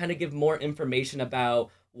 and just kind of give more information about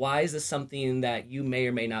why is this something that you may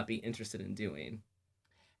or may not be interested in doing.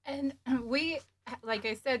 And we, like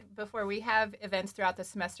I said before, we have events throughout the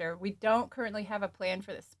semester. We don't currently have a plan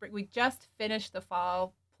for the spring. We just finished the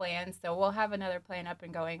fall plan, so we'll have another plan up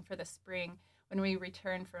and going for the spring when we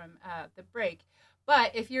return from the break.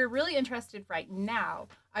 But if you're really interested right now,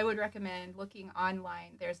 I would recommend looking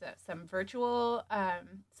online. There's some virtual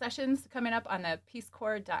sessions coming up on the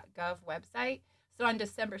peacecorps.gov website. So on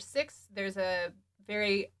December 6th, there's a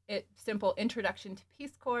very simple introduction to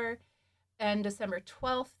Peace Corps. And December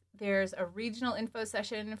 12th, there's a regional info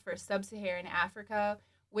session for Sub-Saharan Africa,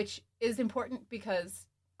 which is important because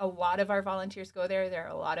a lot of our volunteers go there. There are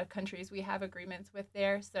a lot of countries we have agreements with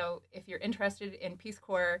there. So if you're interested in Peace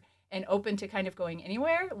Corps and open to kind of going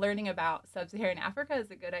anywhere, learning about Sub-Saharan Africa is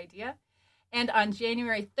a good idea. And on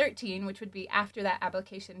January 13, which would be after that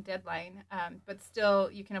application deadline, but still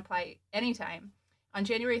you can apply anytime, on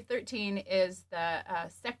January 13 is the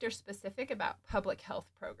sector-specific about public health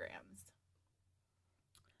programs.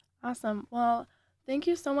 Awesome. Well, thank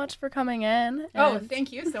you so much for coming in. Oh,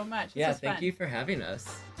 thank you so much. Yeah, thank you for having us.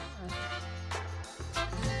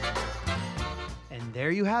 And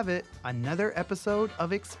there you have it, another episode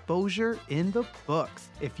of Exposure in the books.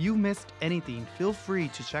 If you missed anything, feel free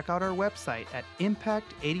to check out our website at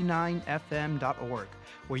impact89fm.org,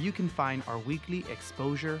 where you can find our weekly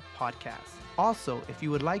Exposure podcast. Also, if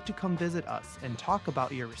you would like to come visit us and talk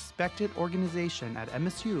about your respected organization at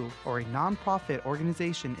MSU or a nonprofit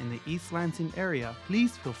organization in the East Lansing area,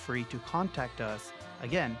 please feel free to contact us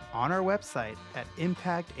again on our website at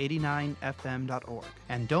impact89fm.org.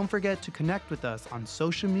 And don't forget to connect with us on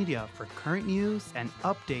social media for current news and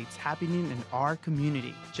updates happening in our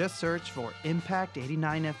community. Just search for Impact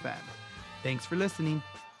 89 FM. Thanks for listening.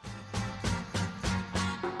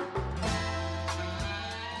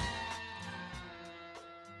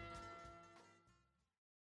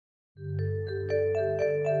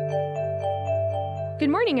 Good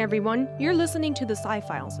morning, everyone. You're listening to the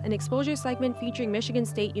Sci-Files, an exposure segment featuring Michigan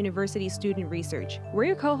State University student research. We're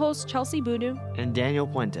your co-hosts, Chelsea Boudou and Daniel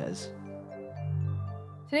Puentes.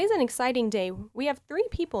 Today's an exciting day. We have 3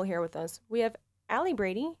 people here with us. We have Allie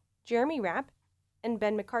Brady, Jeremy Rapp, and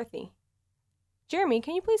Ben McCarthy. Jeremy,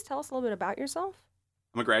 can you please tell us a little bit about yourself?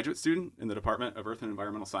 I'm a graduate student in the Department of Earth and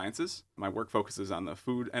Environmental Sciences. My work focuses on the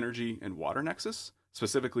food, energy, and water nexus,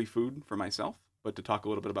 specifically food for myself. But to talk a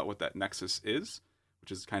little bit about what that nexus is,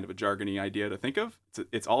 which is kind of a jargony idea to think of,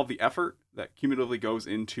 it's all of the effort that cumulatively goes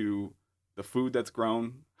into the food that's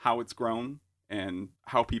grown, how it's grown, and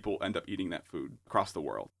how people end up eating that food across the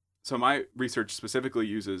world. So my research specifically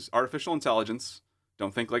uses artificial intelligence,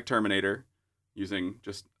 don't think like Terminator, using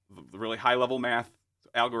just the really high-level math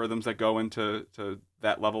algorithms that go into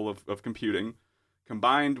that level of computing,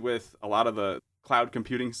 combined with a lot of the cloud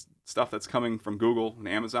computing stuff that's coming from Google and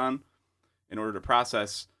Amazon in order to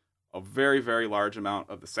process a very, very large amount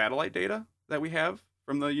of the satellite data that we have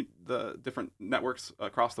from the different networks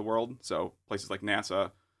across the world. So places like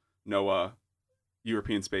NASA, NOAA,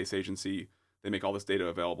 European Space Agency, they make all this data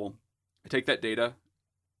available. I take that data,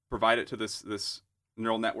 provide it to this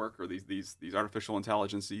neural network or these artificial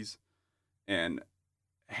intelligences, and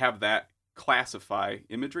have that classify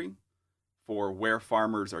imagery for where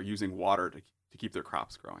farmers are using water to keep their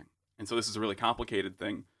crops growing. And so this is a really complicated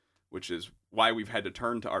thing, which is why we've had to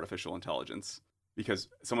turn to artificial intelligence, because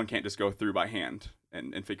someone can't just go through by hand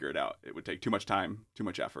and figure it out. It would take too much time, too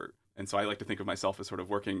much effort. And so I like to think of myself as sort of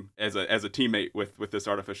working as a teammate with this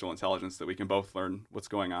artificial intelligence, that we can both learn what's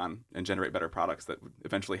going on and generate better products that would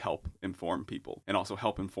eventually help inform people and also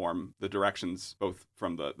help inform the directions both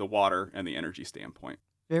from the water and the energy standpoint.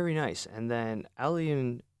 Very nice. And then Ali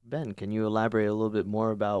and Ben, can you elaborate a little bit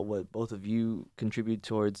more about what both of you contribute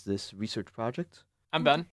towards this research project? I'm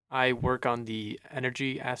Ben. I work on the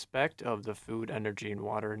energy aspect of the food, energy, and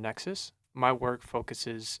water nexus. My work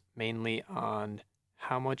focuses mainly on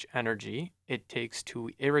how much energy it takes to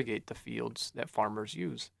irrigate the fields that farmers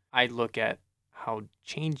use. I look at how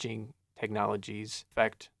changing technologies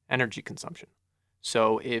affect energy consumption.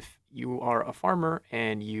 So if you are a farmer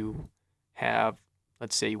and you have,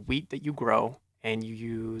 let's say, wheat that you grow, and you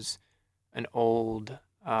use an old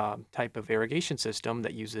type of irrigation system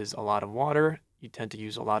that uses a lot of water, you tend to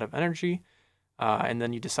use a lot of energy, and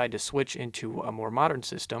then you decide to switch into a more modern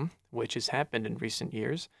system, which has happened in recent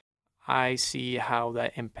years. I see how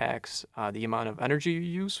that impacts the amount of energy you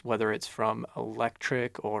use, whether it's from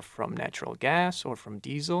electric or from natural gas or from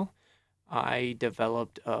diesel. I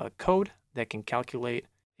developed a code that can calculate.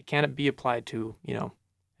 It can't be applied to,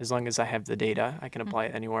 as long as I have the data, I can apply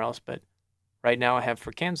it anywhere else. But right now I have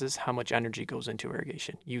for Kansas how much energy goes into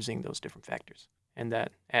irrigation using those different factors. And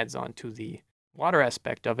that adds on to the water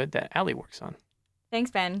aspect of it that Ali works on. Thanks,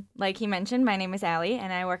 Ben. Like he mentioned, my name is Ali,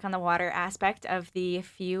 and I work on the water aspect of the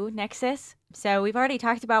FEW Nexus. So we've already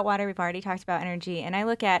talked about water, we've already talked about energy, and I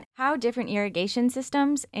look at how different irrigation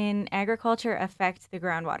systems in agriculture affect the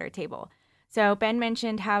groundwater table. So Ben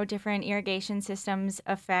mentioned how different irrigation systems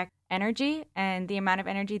affect energy and the amount of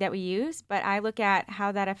energy that we use, but I look at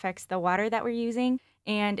how that affects the water that we're using,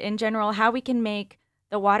 and in general, how we can make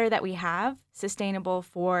the water that we have sustainable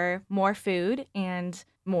for more food and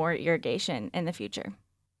more irrigation in the future.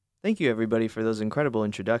 Thank you, everybody, for those incredible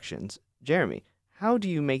introductions. Jeremy, how do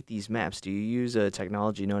you make these maps? Do you use a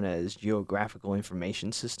technology known as Geographical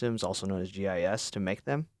Information Systems, also known as GIS, to make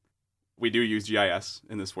them? We do use GIS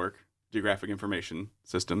in this work, Geographic Information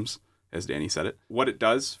Systems, as Danny said it. What it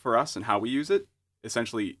does for us and how we use it,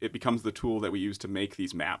 essentially it becomes the tool that we use to make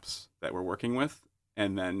these maps that we're working with,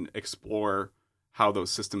 and then explore how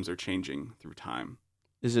those systems are changing through time.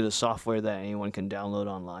 Is it a software that anyone can download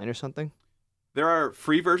online or something? There are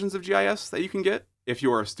free versions of GIS that you can get. If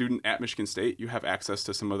you are a student at Michigan State, you have access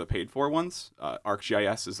to some of the paid-for ones.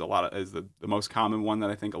 ArcGIS is the most common one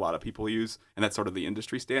that I think a lot of people use, and that's sort of the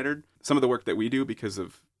industry standard. Some of the work that we do, because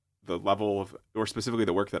of the level of, or specifically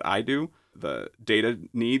the work that I do, the data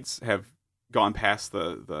needs have gone past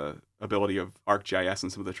the ability of ArcGIS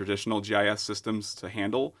and some of the traditional GIS systems to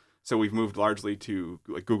handle. So we've moved largely to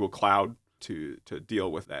like Google Cloud to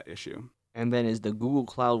deal with that issue. And then is the Google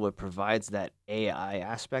Cloud what provides that AI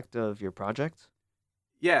aspect of your project?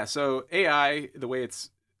 Yeah, so AI, the way it's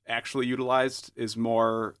actually utilized is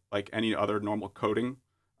more like any other normal coding.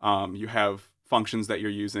 You have functions that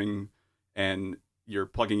you're using and you're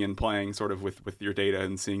plugging and playing sort of with your data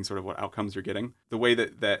and seeing sort of what outcomes you're getting. The way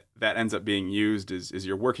that ends up being used is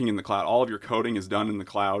you're working in the cloud. All of your coding is done in the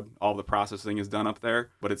cloud. All the processing is done up there,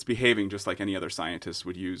 but it's behaving just like any other scientist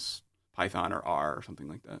would use Python or R or something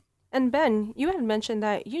like that. And Ben, you had mentioned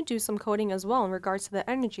that you do some coding as well in regards to the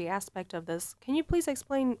energy aspect of this. Can you please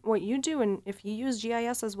explain what you do and if you use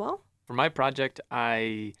GIS as well? For my project,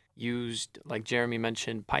 I used, like Jeremy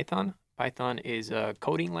mentioned, Python. Python is a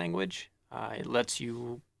coding language. It lets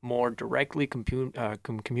you more directly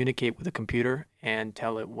communicate with a computer and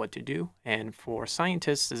tell it what to do. And for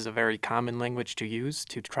scientists, this is a very common language to use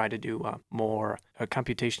to try to do more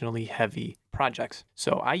computationally heavy projects.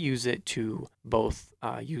 So I use it to both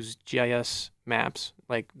use GIS maps,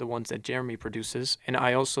 like the ones that Jeremy produces, and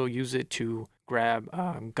I also use it to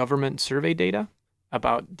grab government survey data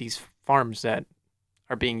about these farms that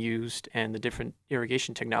are being used and the different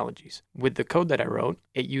irrigation technologies. With the code that I wrote,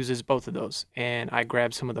 it uses both of those. And I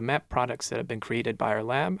grab some of the map products that have been created by our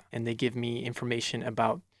lab, and they give me information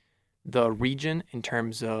about the region in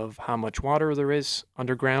terms of how much water there is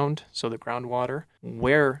underground, so the groundwater,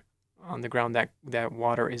 where on the ground that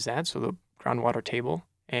water is at, so the groundwater table.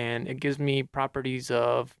 And it gives me properties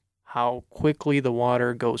of how quickly the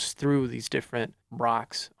water goes through these different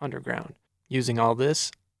rocks underground. Using all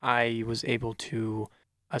this, I was able to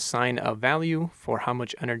assign a value for how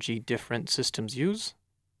much energy different systems use,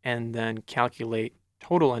 and then calculate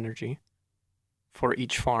total energy for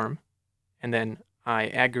each farm. And then I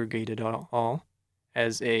aggregated it all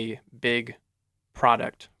as a big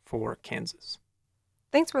product for Kansas.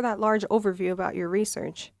 Thanks for that large overview about your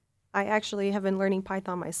research. I actually have been learning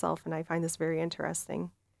Python myself, and I find this very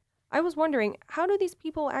interesting. I was wondering, how do these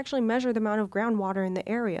people actually measure the amount of groundwater in the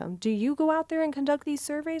area? Do you go out there and conduct these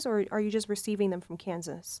surveys, or are you just receiving them from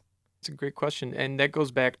Kansas? It's a great question, and that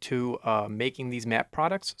goes back to making these map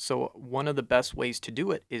products. So one of the best ways to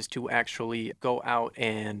do it is to actually go out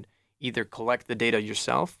and either collect the data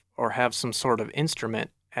yourself or have some sort of instrument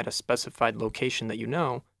at a specified location that you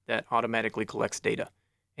know that automatically collects data.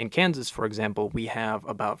 In Kansas, for example, we have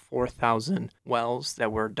about 4,000 wells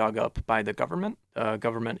that were dug up by the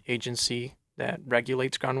government agency that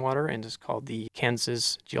regulates groundwater, and is called the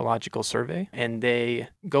Kansas Geological Survey. And they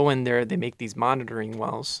go in there, they make these monitoring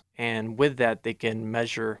wells, and with that, they can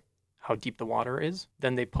measure how deep the water is.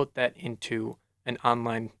 Then they put that into an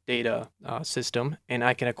online data system, and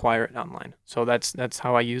I can acquire it online. So that's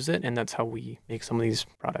how I use it, and that's how we make some of these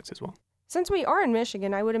products as well. Since we are in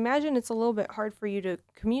Michigan, I would imagine it's a little bit hard for you to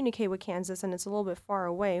communicate with Kansas, and it's a little bit far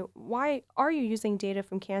away. Why are you using data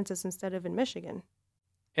from Kansas instead of in Michigan?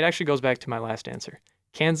 It actually goes back to my last answer.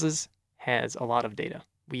 Kansas has a lot of data.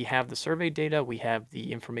 We have the survey data, we have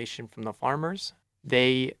the information from the farmers.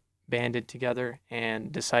 They banded together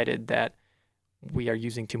and decided that we are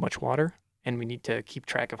using too much water and we need to keep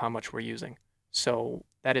track of how much we're using. So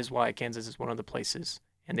that is why Kansas is one of the places.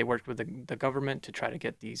 And they worked with the government to try to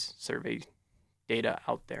get these survey data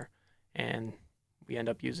out there, and we end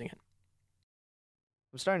up using it.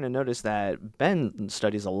 I'm starting to notice that Ben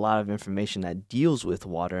studies a lot of information that deals with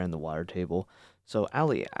water and the water table. So,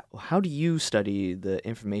 Allie, how do you study the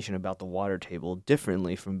information about the water table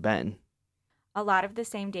differently from Ben? A lot of the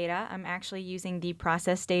same data. I'm actually using the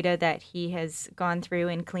process data that he has gone through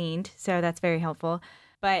and cleaned, so that's very helpful.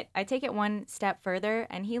 But I take it one step further,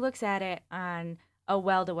 and he looks at it on a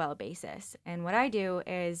well-to-well basis. And what I do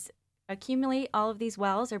is accumulate all of these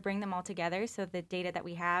wells or bring them all together so the data that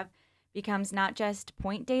we have becomes not just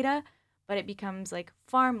point data, but it becomes like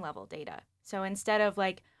farm level data. So instead of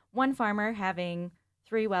like one farmer having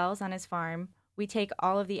 3 wells on his farm, we take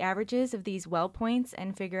all of the averages of these well points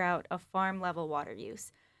and figure out a farm level water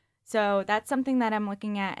use. So that's something that I'm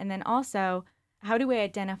looking at. And then also, how do we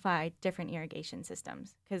identify different irrigation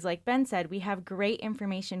systems? Because like Ben said, we have great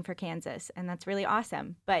information for Kansas, and that's really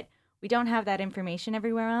awesome, but we don't have that information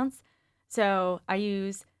everywhere else. So I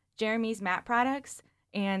use Jeremy's map products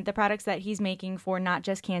and the products that he's making for not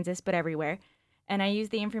just Kansas, but everywhere. And I use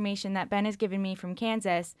the information that Ben has given me from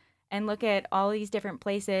Kansas and look at all these different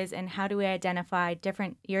places and how do we identify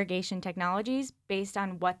different irrigation technologies based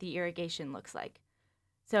on what the irrigation looks like.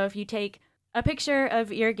 So if you take a picture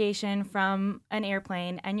of irrigation from an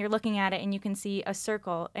airplane and you're looking at it and you can see a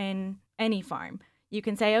circle in any farm, you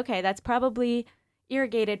can say, okay, that's probably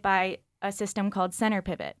irrigated by a system called center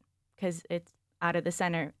pivot because it's out of the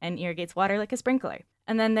center and irrigates water like a sprinkler.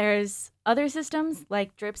 And then there's other systems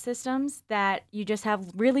like drip systems that you just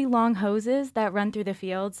have really long hoses that run through the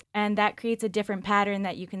fields, and that creates a different pattern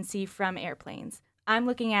that you can see from airplanes. I'm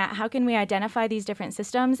looking at how can we identify these different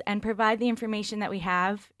systems and provide the information that we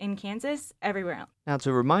have in Kansas everywhere else. Now,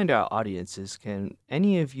 to remind our audiences, can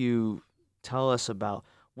any of you tell us about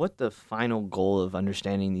what the final goal of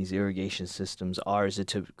understanding these irrigation systems are? Is it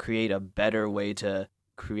to create a better way to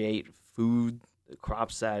create food,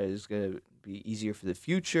 crops that is going to be easier for the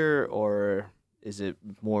future, or is it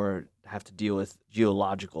more have to deal with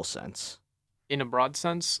geological sense? In a broad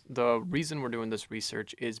sense, the reason we're doing this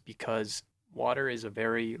research is because water is a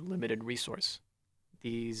very limited resource.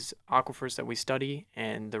 These aquifers that we study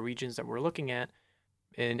and the regions that we're looking at,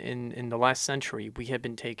 in the last century, we have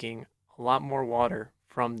been taking a lot more water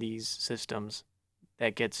from these systems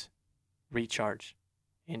that gets recharge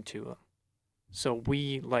into them. So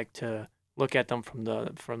we like to look at them from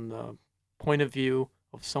the point of view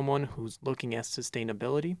of someone who's looking at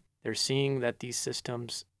sustainability. They're seeing that these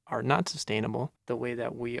systems are not sustainable, the way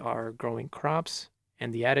that we are growing crops,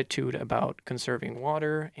 and the attitude about conserving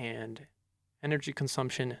water and energy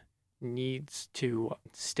consumption needs to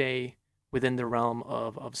stay within the realm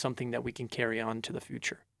of something that we can carry on to the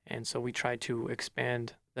future. And so we try to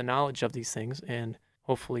expand the knowledge of these things and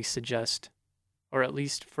hopefully suggest, or at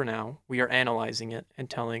least for now, we are analyzing it and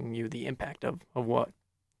telling you the impact of what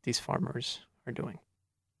these farmers are doing.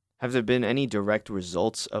 Have there been any direct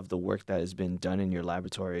results of the work that has been done in your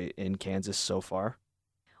laboratory in Kansas so far?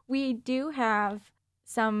 We do have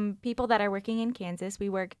some people that are working in Kansas. We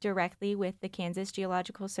work directly with the Kansas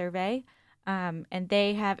Geological Survey, and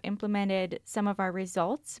they have implemented some of our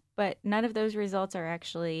results, but none of those results are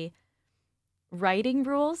actually writing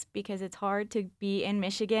rules because it's hard to be in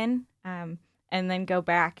Michigan and then go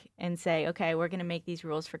back and say, okay, we're going to make these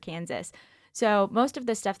rules for Kansas. So most of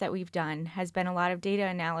the stuff that we've done has been a lot of data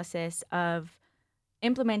analysis of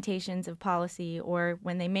implementations of policy or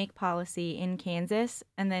when they make policy in Kansas,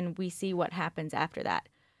 and then we see what happens after that.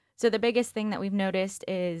 So the biggest thing that we've noticed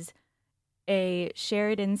is a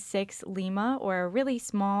Sheridan 6 Lima, or a really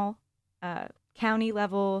small county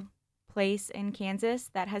level place in Kansas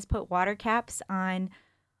that has put water caps on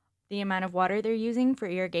the amount of water they're using for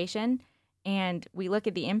irrigation. And we look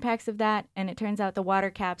at the impacts of that, and it turns out the water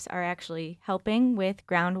caps are actually helping with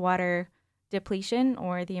groundwater depletion,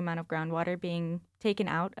 or the amount of groundwater being taken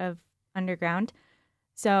out of underground.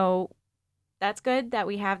 So that's good that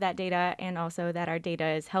we have that data, and also that our data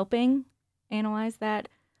is helping analyze that.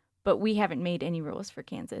 But we haven't made any rules for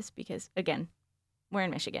Kansas because, again, we're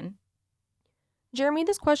in Michigan. Jeremy,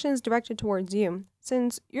 this question is directed towards you.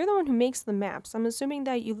 Since you're the one who makes the maps, I'm assuming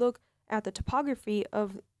that you look at the topography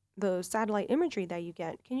of the satellite imagery that you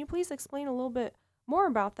get. Can you please explain a little bit more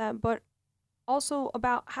about that, but also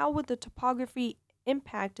about how would the topography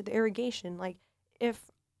impact the irrigation? Like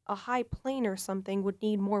if a high plain or something would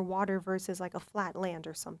need more water versus like a flat land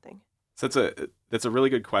or something. So that's a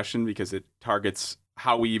really good question because it targets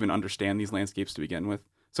how we even understand these landscapes to begin with.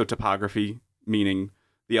 So topography, meaning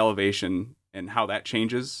the elevation and how that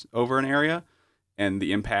changes over an area, and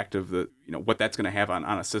the impact of what that's going to have on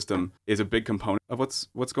a system is a big component of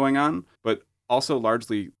what's going on, but also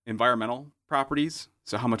largely environmental properties.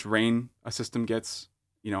 So how much rain a system gets,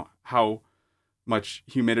 how much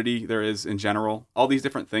humidity there is in general. All these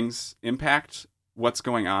different things impact what's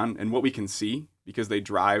going on and what we can see because they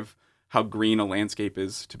drive how green a landscape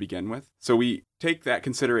is to begin with. So we take that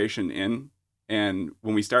consideration in, and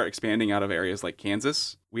when we start expanding out of areas like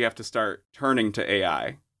Kansas, we have to start turning to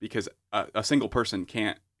AI because a single person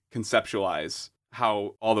can't conceptualize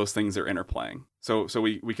how all those things are interplaying. So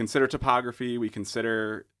we consider topography, we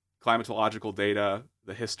consider climatological data,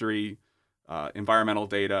 the history, environmental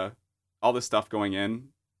data, all this stuff going in,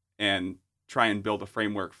 and try and build a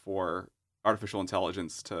framework for artificial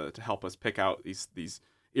intelligence to help us pick out these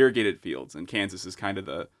irrigated fields. And Kansas is kind of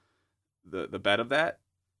the bed of that.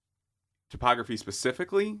 Topography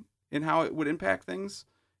specifically in how it would impact things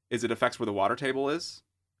is it affects where the water table is.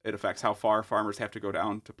 It affects how far farmers have to go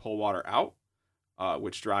down to pull water out,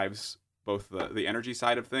 which drives both the energy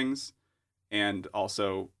side of things, and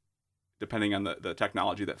also, depending on the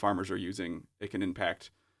technology that farmers are using, it can impact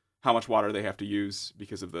how much water they have to use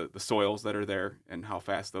because of the soils that are there and how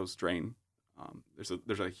fast those drain.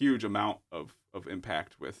 There's a huge amount of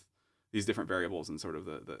impact with these different variables and sort of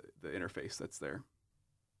the interface that's there.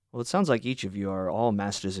 Well, it sounds like each of you are all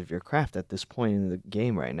masters of your craft at this point in the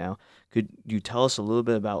game right now. Could you tell us a little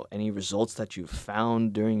bit about any results that you've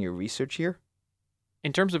found during your research here?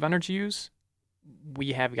 In terms of energy use,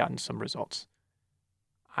 we have gotten some results.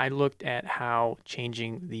 I looked at how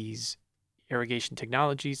changing these irrigation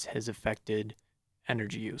technologies has affected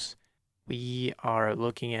energy use. We are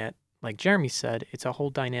looking at, like Jeremy said, it's a whole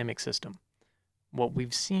dynamic system. What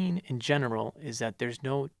we've seen in general is that there's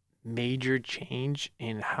no major change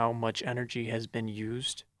in how much energy has been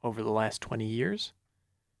used over the last 20 years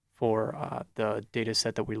for the data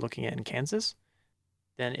set that we're looking at in Kansas.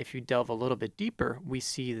 Then if you delve a little bit deeper, we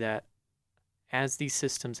see that as these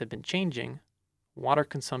systems have been changing, water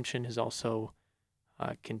consumption has also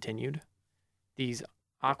continued. These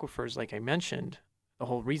aquifers, like I mentioned, the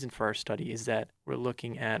whole reason for our study is that we're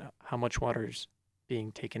looking at how much water is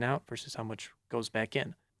being taken out versus how much goes back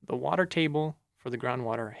in. The water table for the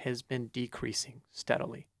groundwater has been decreasing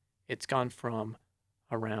steadily. It's gone from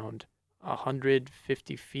around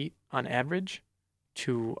 150 feet on average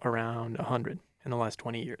to around 100 in the last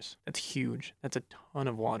 20 years. That's huge. That's a ton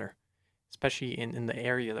of water. especially in the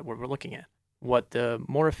area that we're looking at. What the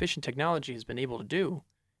more efficient technology has been able to do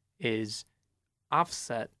is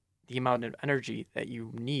offset the amount of energy that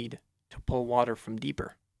you need to pull water from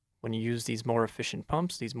deeper. When you use these more efficient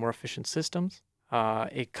pumps, these more efficient systems,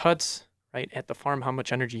 it cuts right at the farm how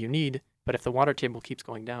much energy you need. But if the water table keeps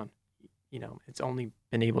going down, it's only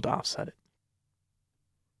been able to offset it.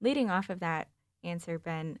 Leading off of that answer,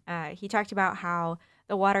 Ben, he talked about how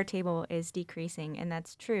the water table is decreasing, and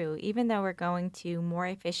that's true. Even though we're going to more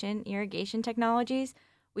efficient irrigation technologies,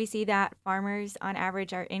 we see that farmers on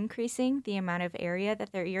average are increasing the amount of area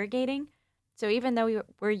that they're irrigating. So even though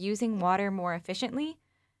we're using water more efficiently,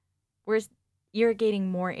 we're irrigating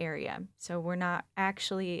more area. So we're not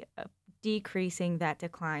actually decreasing that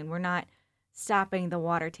decline. We're not stopping the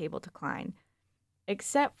water table decline,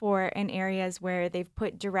 except for in areas where they've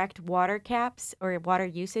put direct water caps or water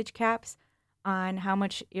usage caps on how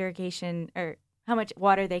much irrigation or how much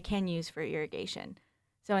water they can use for irrigation.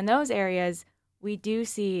 So in those areas, we do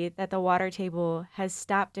see that the water table has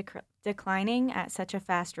stopped declining at such a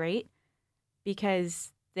fast rate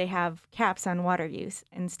because they have caps on water use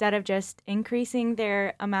instead of just increasing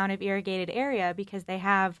their amount of irrigated area because they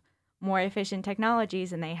have more efficient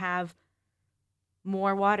technologies and they have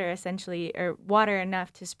more water essentially, or water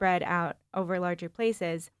enough to spread out over larger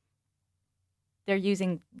places. They're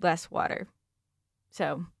using less water.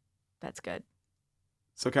 So that's good.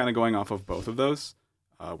 So kind of going off of both of those,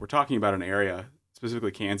 we're talking about an area,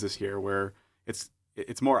 specifically Kansas here, where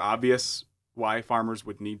it's more obvious why farmers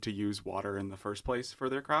would need to use water in the first place for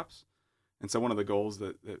their crops. And so one of the goals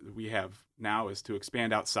that we have now is to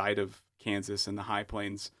expand outside of Kansas and the High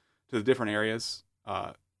Plains to the different areas.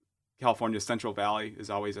 California's Central Valley is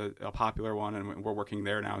always a popular one, and we're working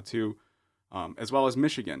there now too, as well as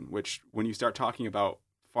Michigan, which when you start talking about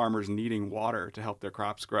farmers needing water to help their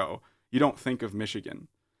crops grow, you don't think of Michigan.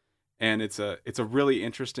 And it's a really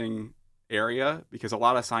interesting area because a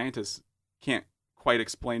lot of scientists can't quite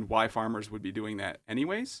explain why farmers would be doing that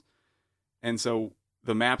anyways. And so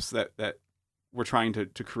the maps that we're trying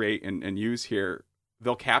to create and use here,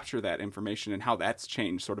 they'll capture that information and how that's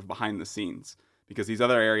changed sort of behind the scenes, because these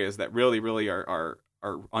other areas that really, really are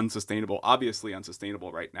unsustainable, obviously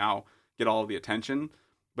unsustainable right now, get all of the attention.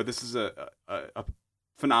 But this is a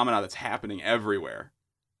phenomena that's happening everywhere,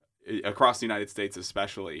 across the United States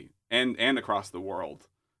especially, and across the world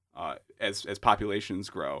as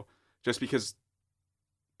populations grow, just because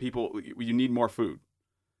you need more food.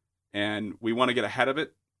 And we want to get ahead of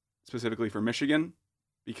it, specifically for Michigan,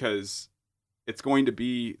 because it's going to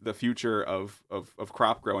be the future of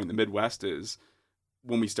crop growing. The Midwest is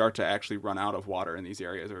when we start to actually run out of water in these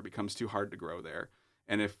areas, or it becomes too hard to grow there.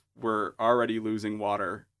 And if we're already losing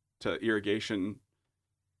water to irrigation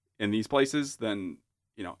in these places, then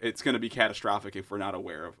it's going to be catastrophic if we're not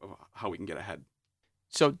aware of how we can get ahead.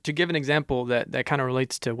 So to give an example that kind of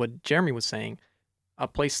relates to what Jeremy was saying, a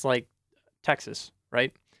place like Texas,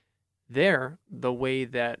 right? There, the way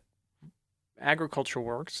that agriculture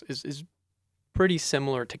works is pretty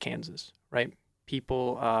similar to Kansas, right?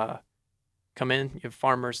 People come in, you have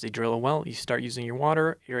farmers, they drill a well, you start using your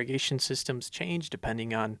water, irrigation systems change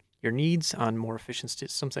depending on your needs, on more efficient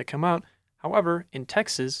systems that come out. However, in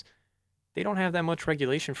Texas, they don't have that much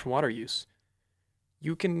regulation for water use.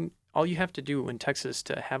 All you have to do in Texas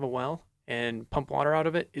to have a well and pump water out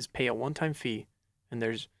of it is pay a one-time fee. And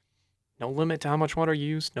there's no limit to how much water you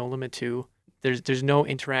use, no limit to, there's no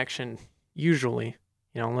interaction usually,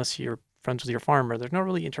 unless you're friends with your farmer. There's no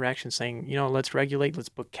really interaction saying, let's regulate, let's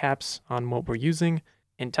put caps on what we're using.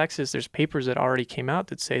 In Texas, there's papers that already came out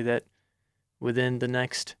that say that within the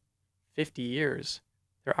next 50 years,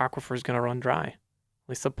 their aquifer is going to run dry, at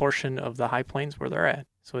least a portion of the High Plains where they're at.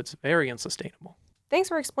 So it's very unsustainable. Thanks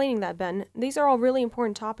for explaining that, Ben. These are all really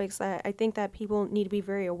important topics that I think that people need to be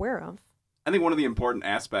very aware of. I think one of the important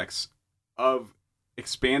aspects of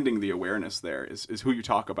expanding the awareness there is who you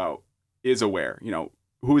talk about is aware.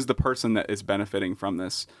 Who is the person that is benefiting from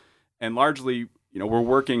this? And largely, we're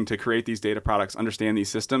working to create these data products, understand these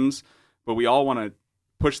systems, but we all want to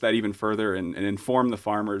push that even further and inform the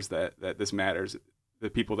farmers that this matters, the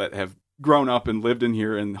people that have grown up and lived in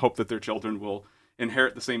here and hope that their children will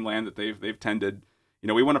inherit the same land that they've tended.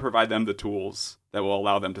 We want to provide them the tools that will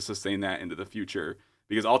allow them to sustain that into the future,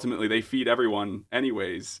 because ultimately they feed everyone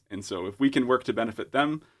anyways. And so if we can work to benefit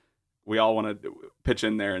them, we all want to pitch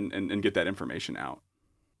in there and get that information out.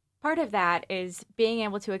 Part of that is being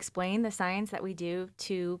able to explain the science that we do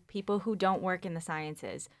to people who don't work in the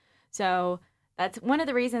sciences. So that's one of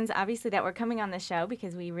the reasons, obviously, that we're coming on the show,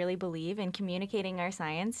 because we really believe in communicating our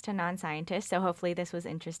science to non-scientists. So hopefully this was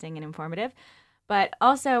interesting and informative. But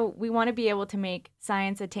also, we want to be able to make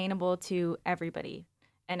science attainable to everybody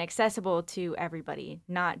and accessible to everybody,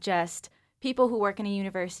 not just people who work in a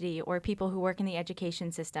university or people who work in the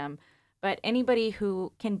education system, but anybody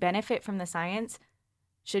who can benefit from the science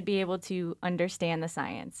should be able to understand the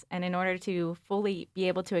science. And in order to fully be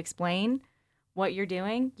able to explain what you're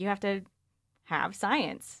doing, you have to have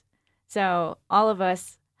science. So all of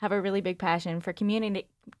us have a really big passion for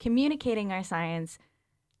communicating our science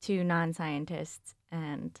to non-scientists,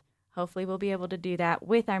 and hopefully we'll be able to do that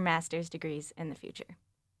with our master's degrees in the future.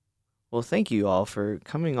 Well, thank you all for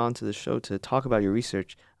coming on to the show to talk about your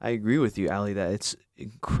research. I agree with you, Allie, that it's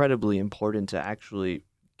incredibly important to actually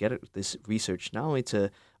get this research not only to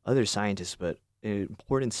other scientists, but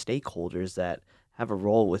important stakeholders that have a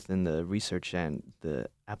role within the research and the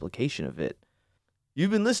application of it. You've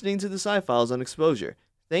been listening to the Sci-Files on Exposure.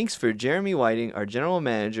 Thanks for Jeremy Whiting, our general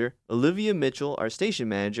manager, Olivia Mitchell, our station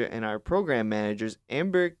manager, and our program managers,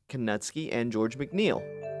 Amber Knutsky and George McNeil.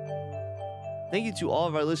 Thank you to all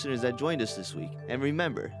of our listeners that joined us this week. And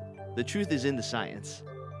remember, the truth is in the science.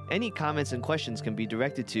 Any comments and questions can be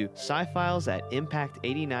directed to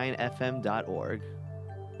scifiles@impact89fm.org.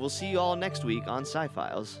 We'll see you all next week on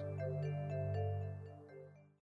Sci-Files.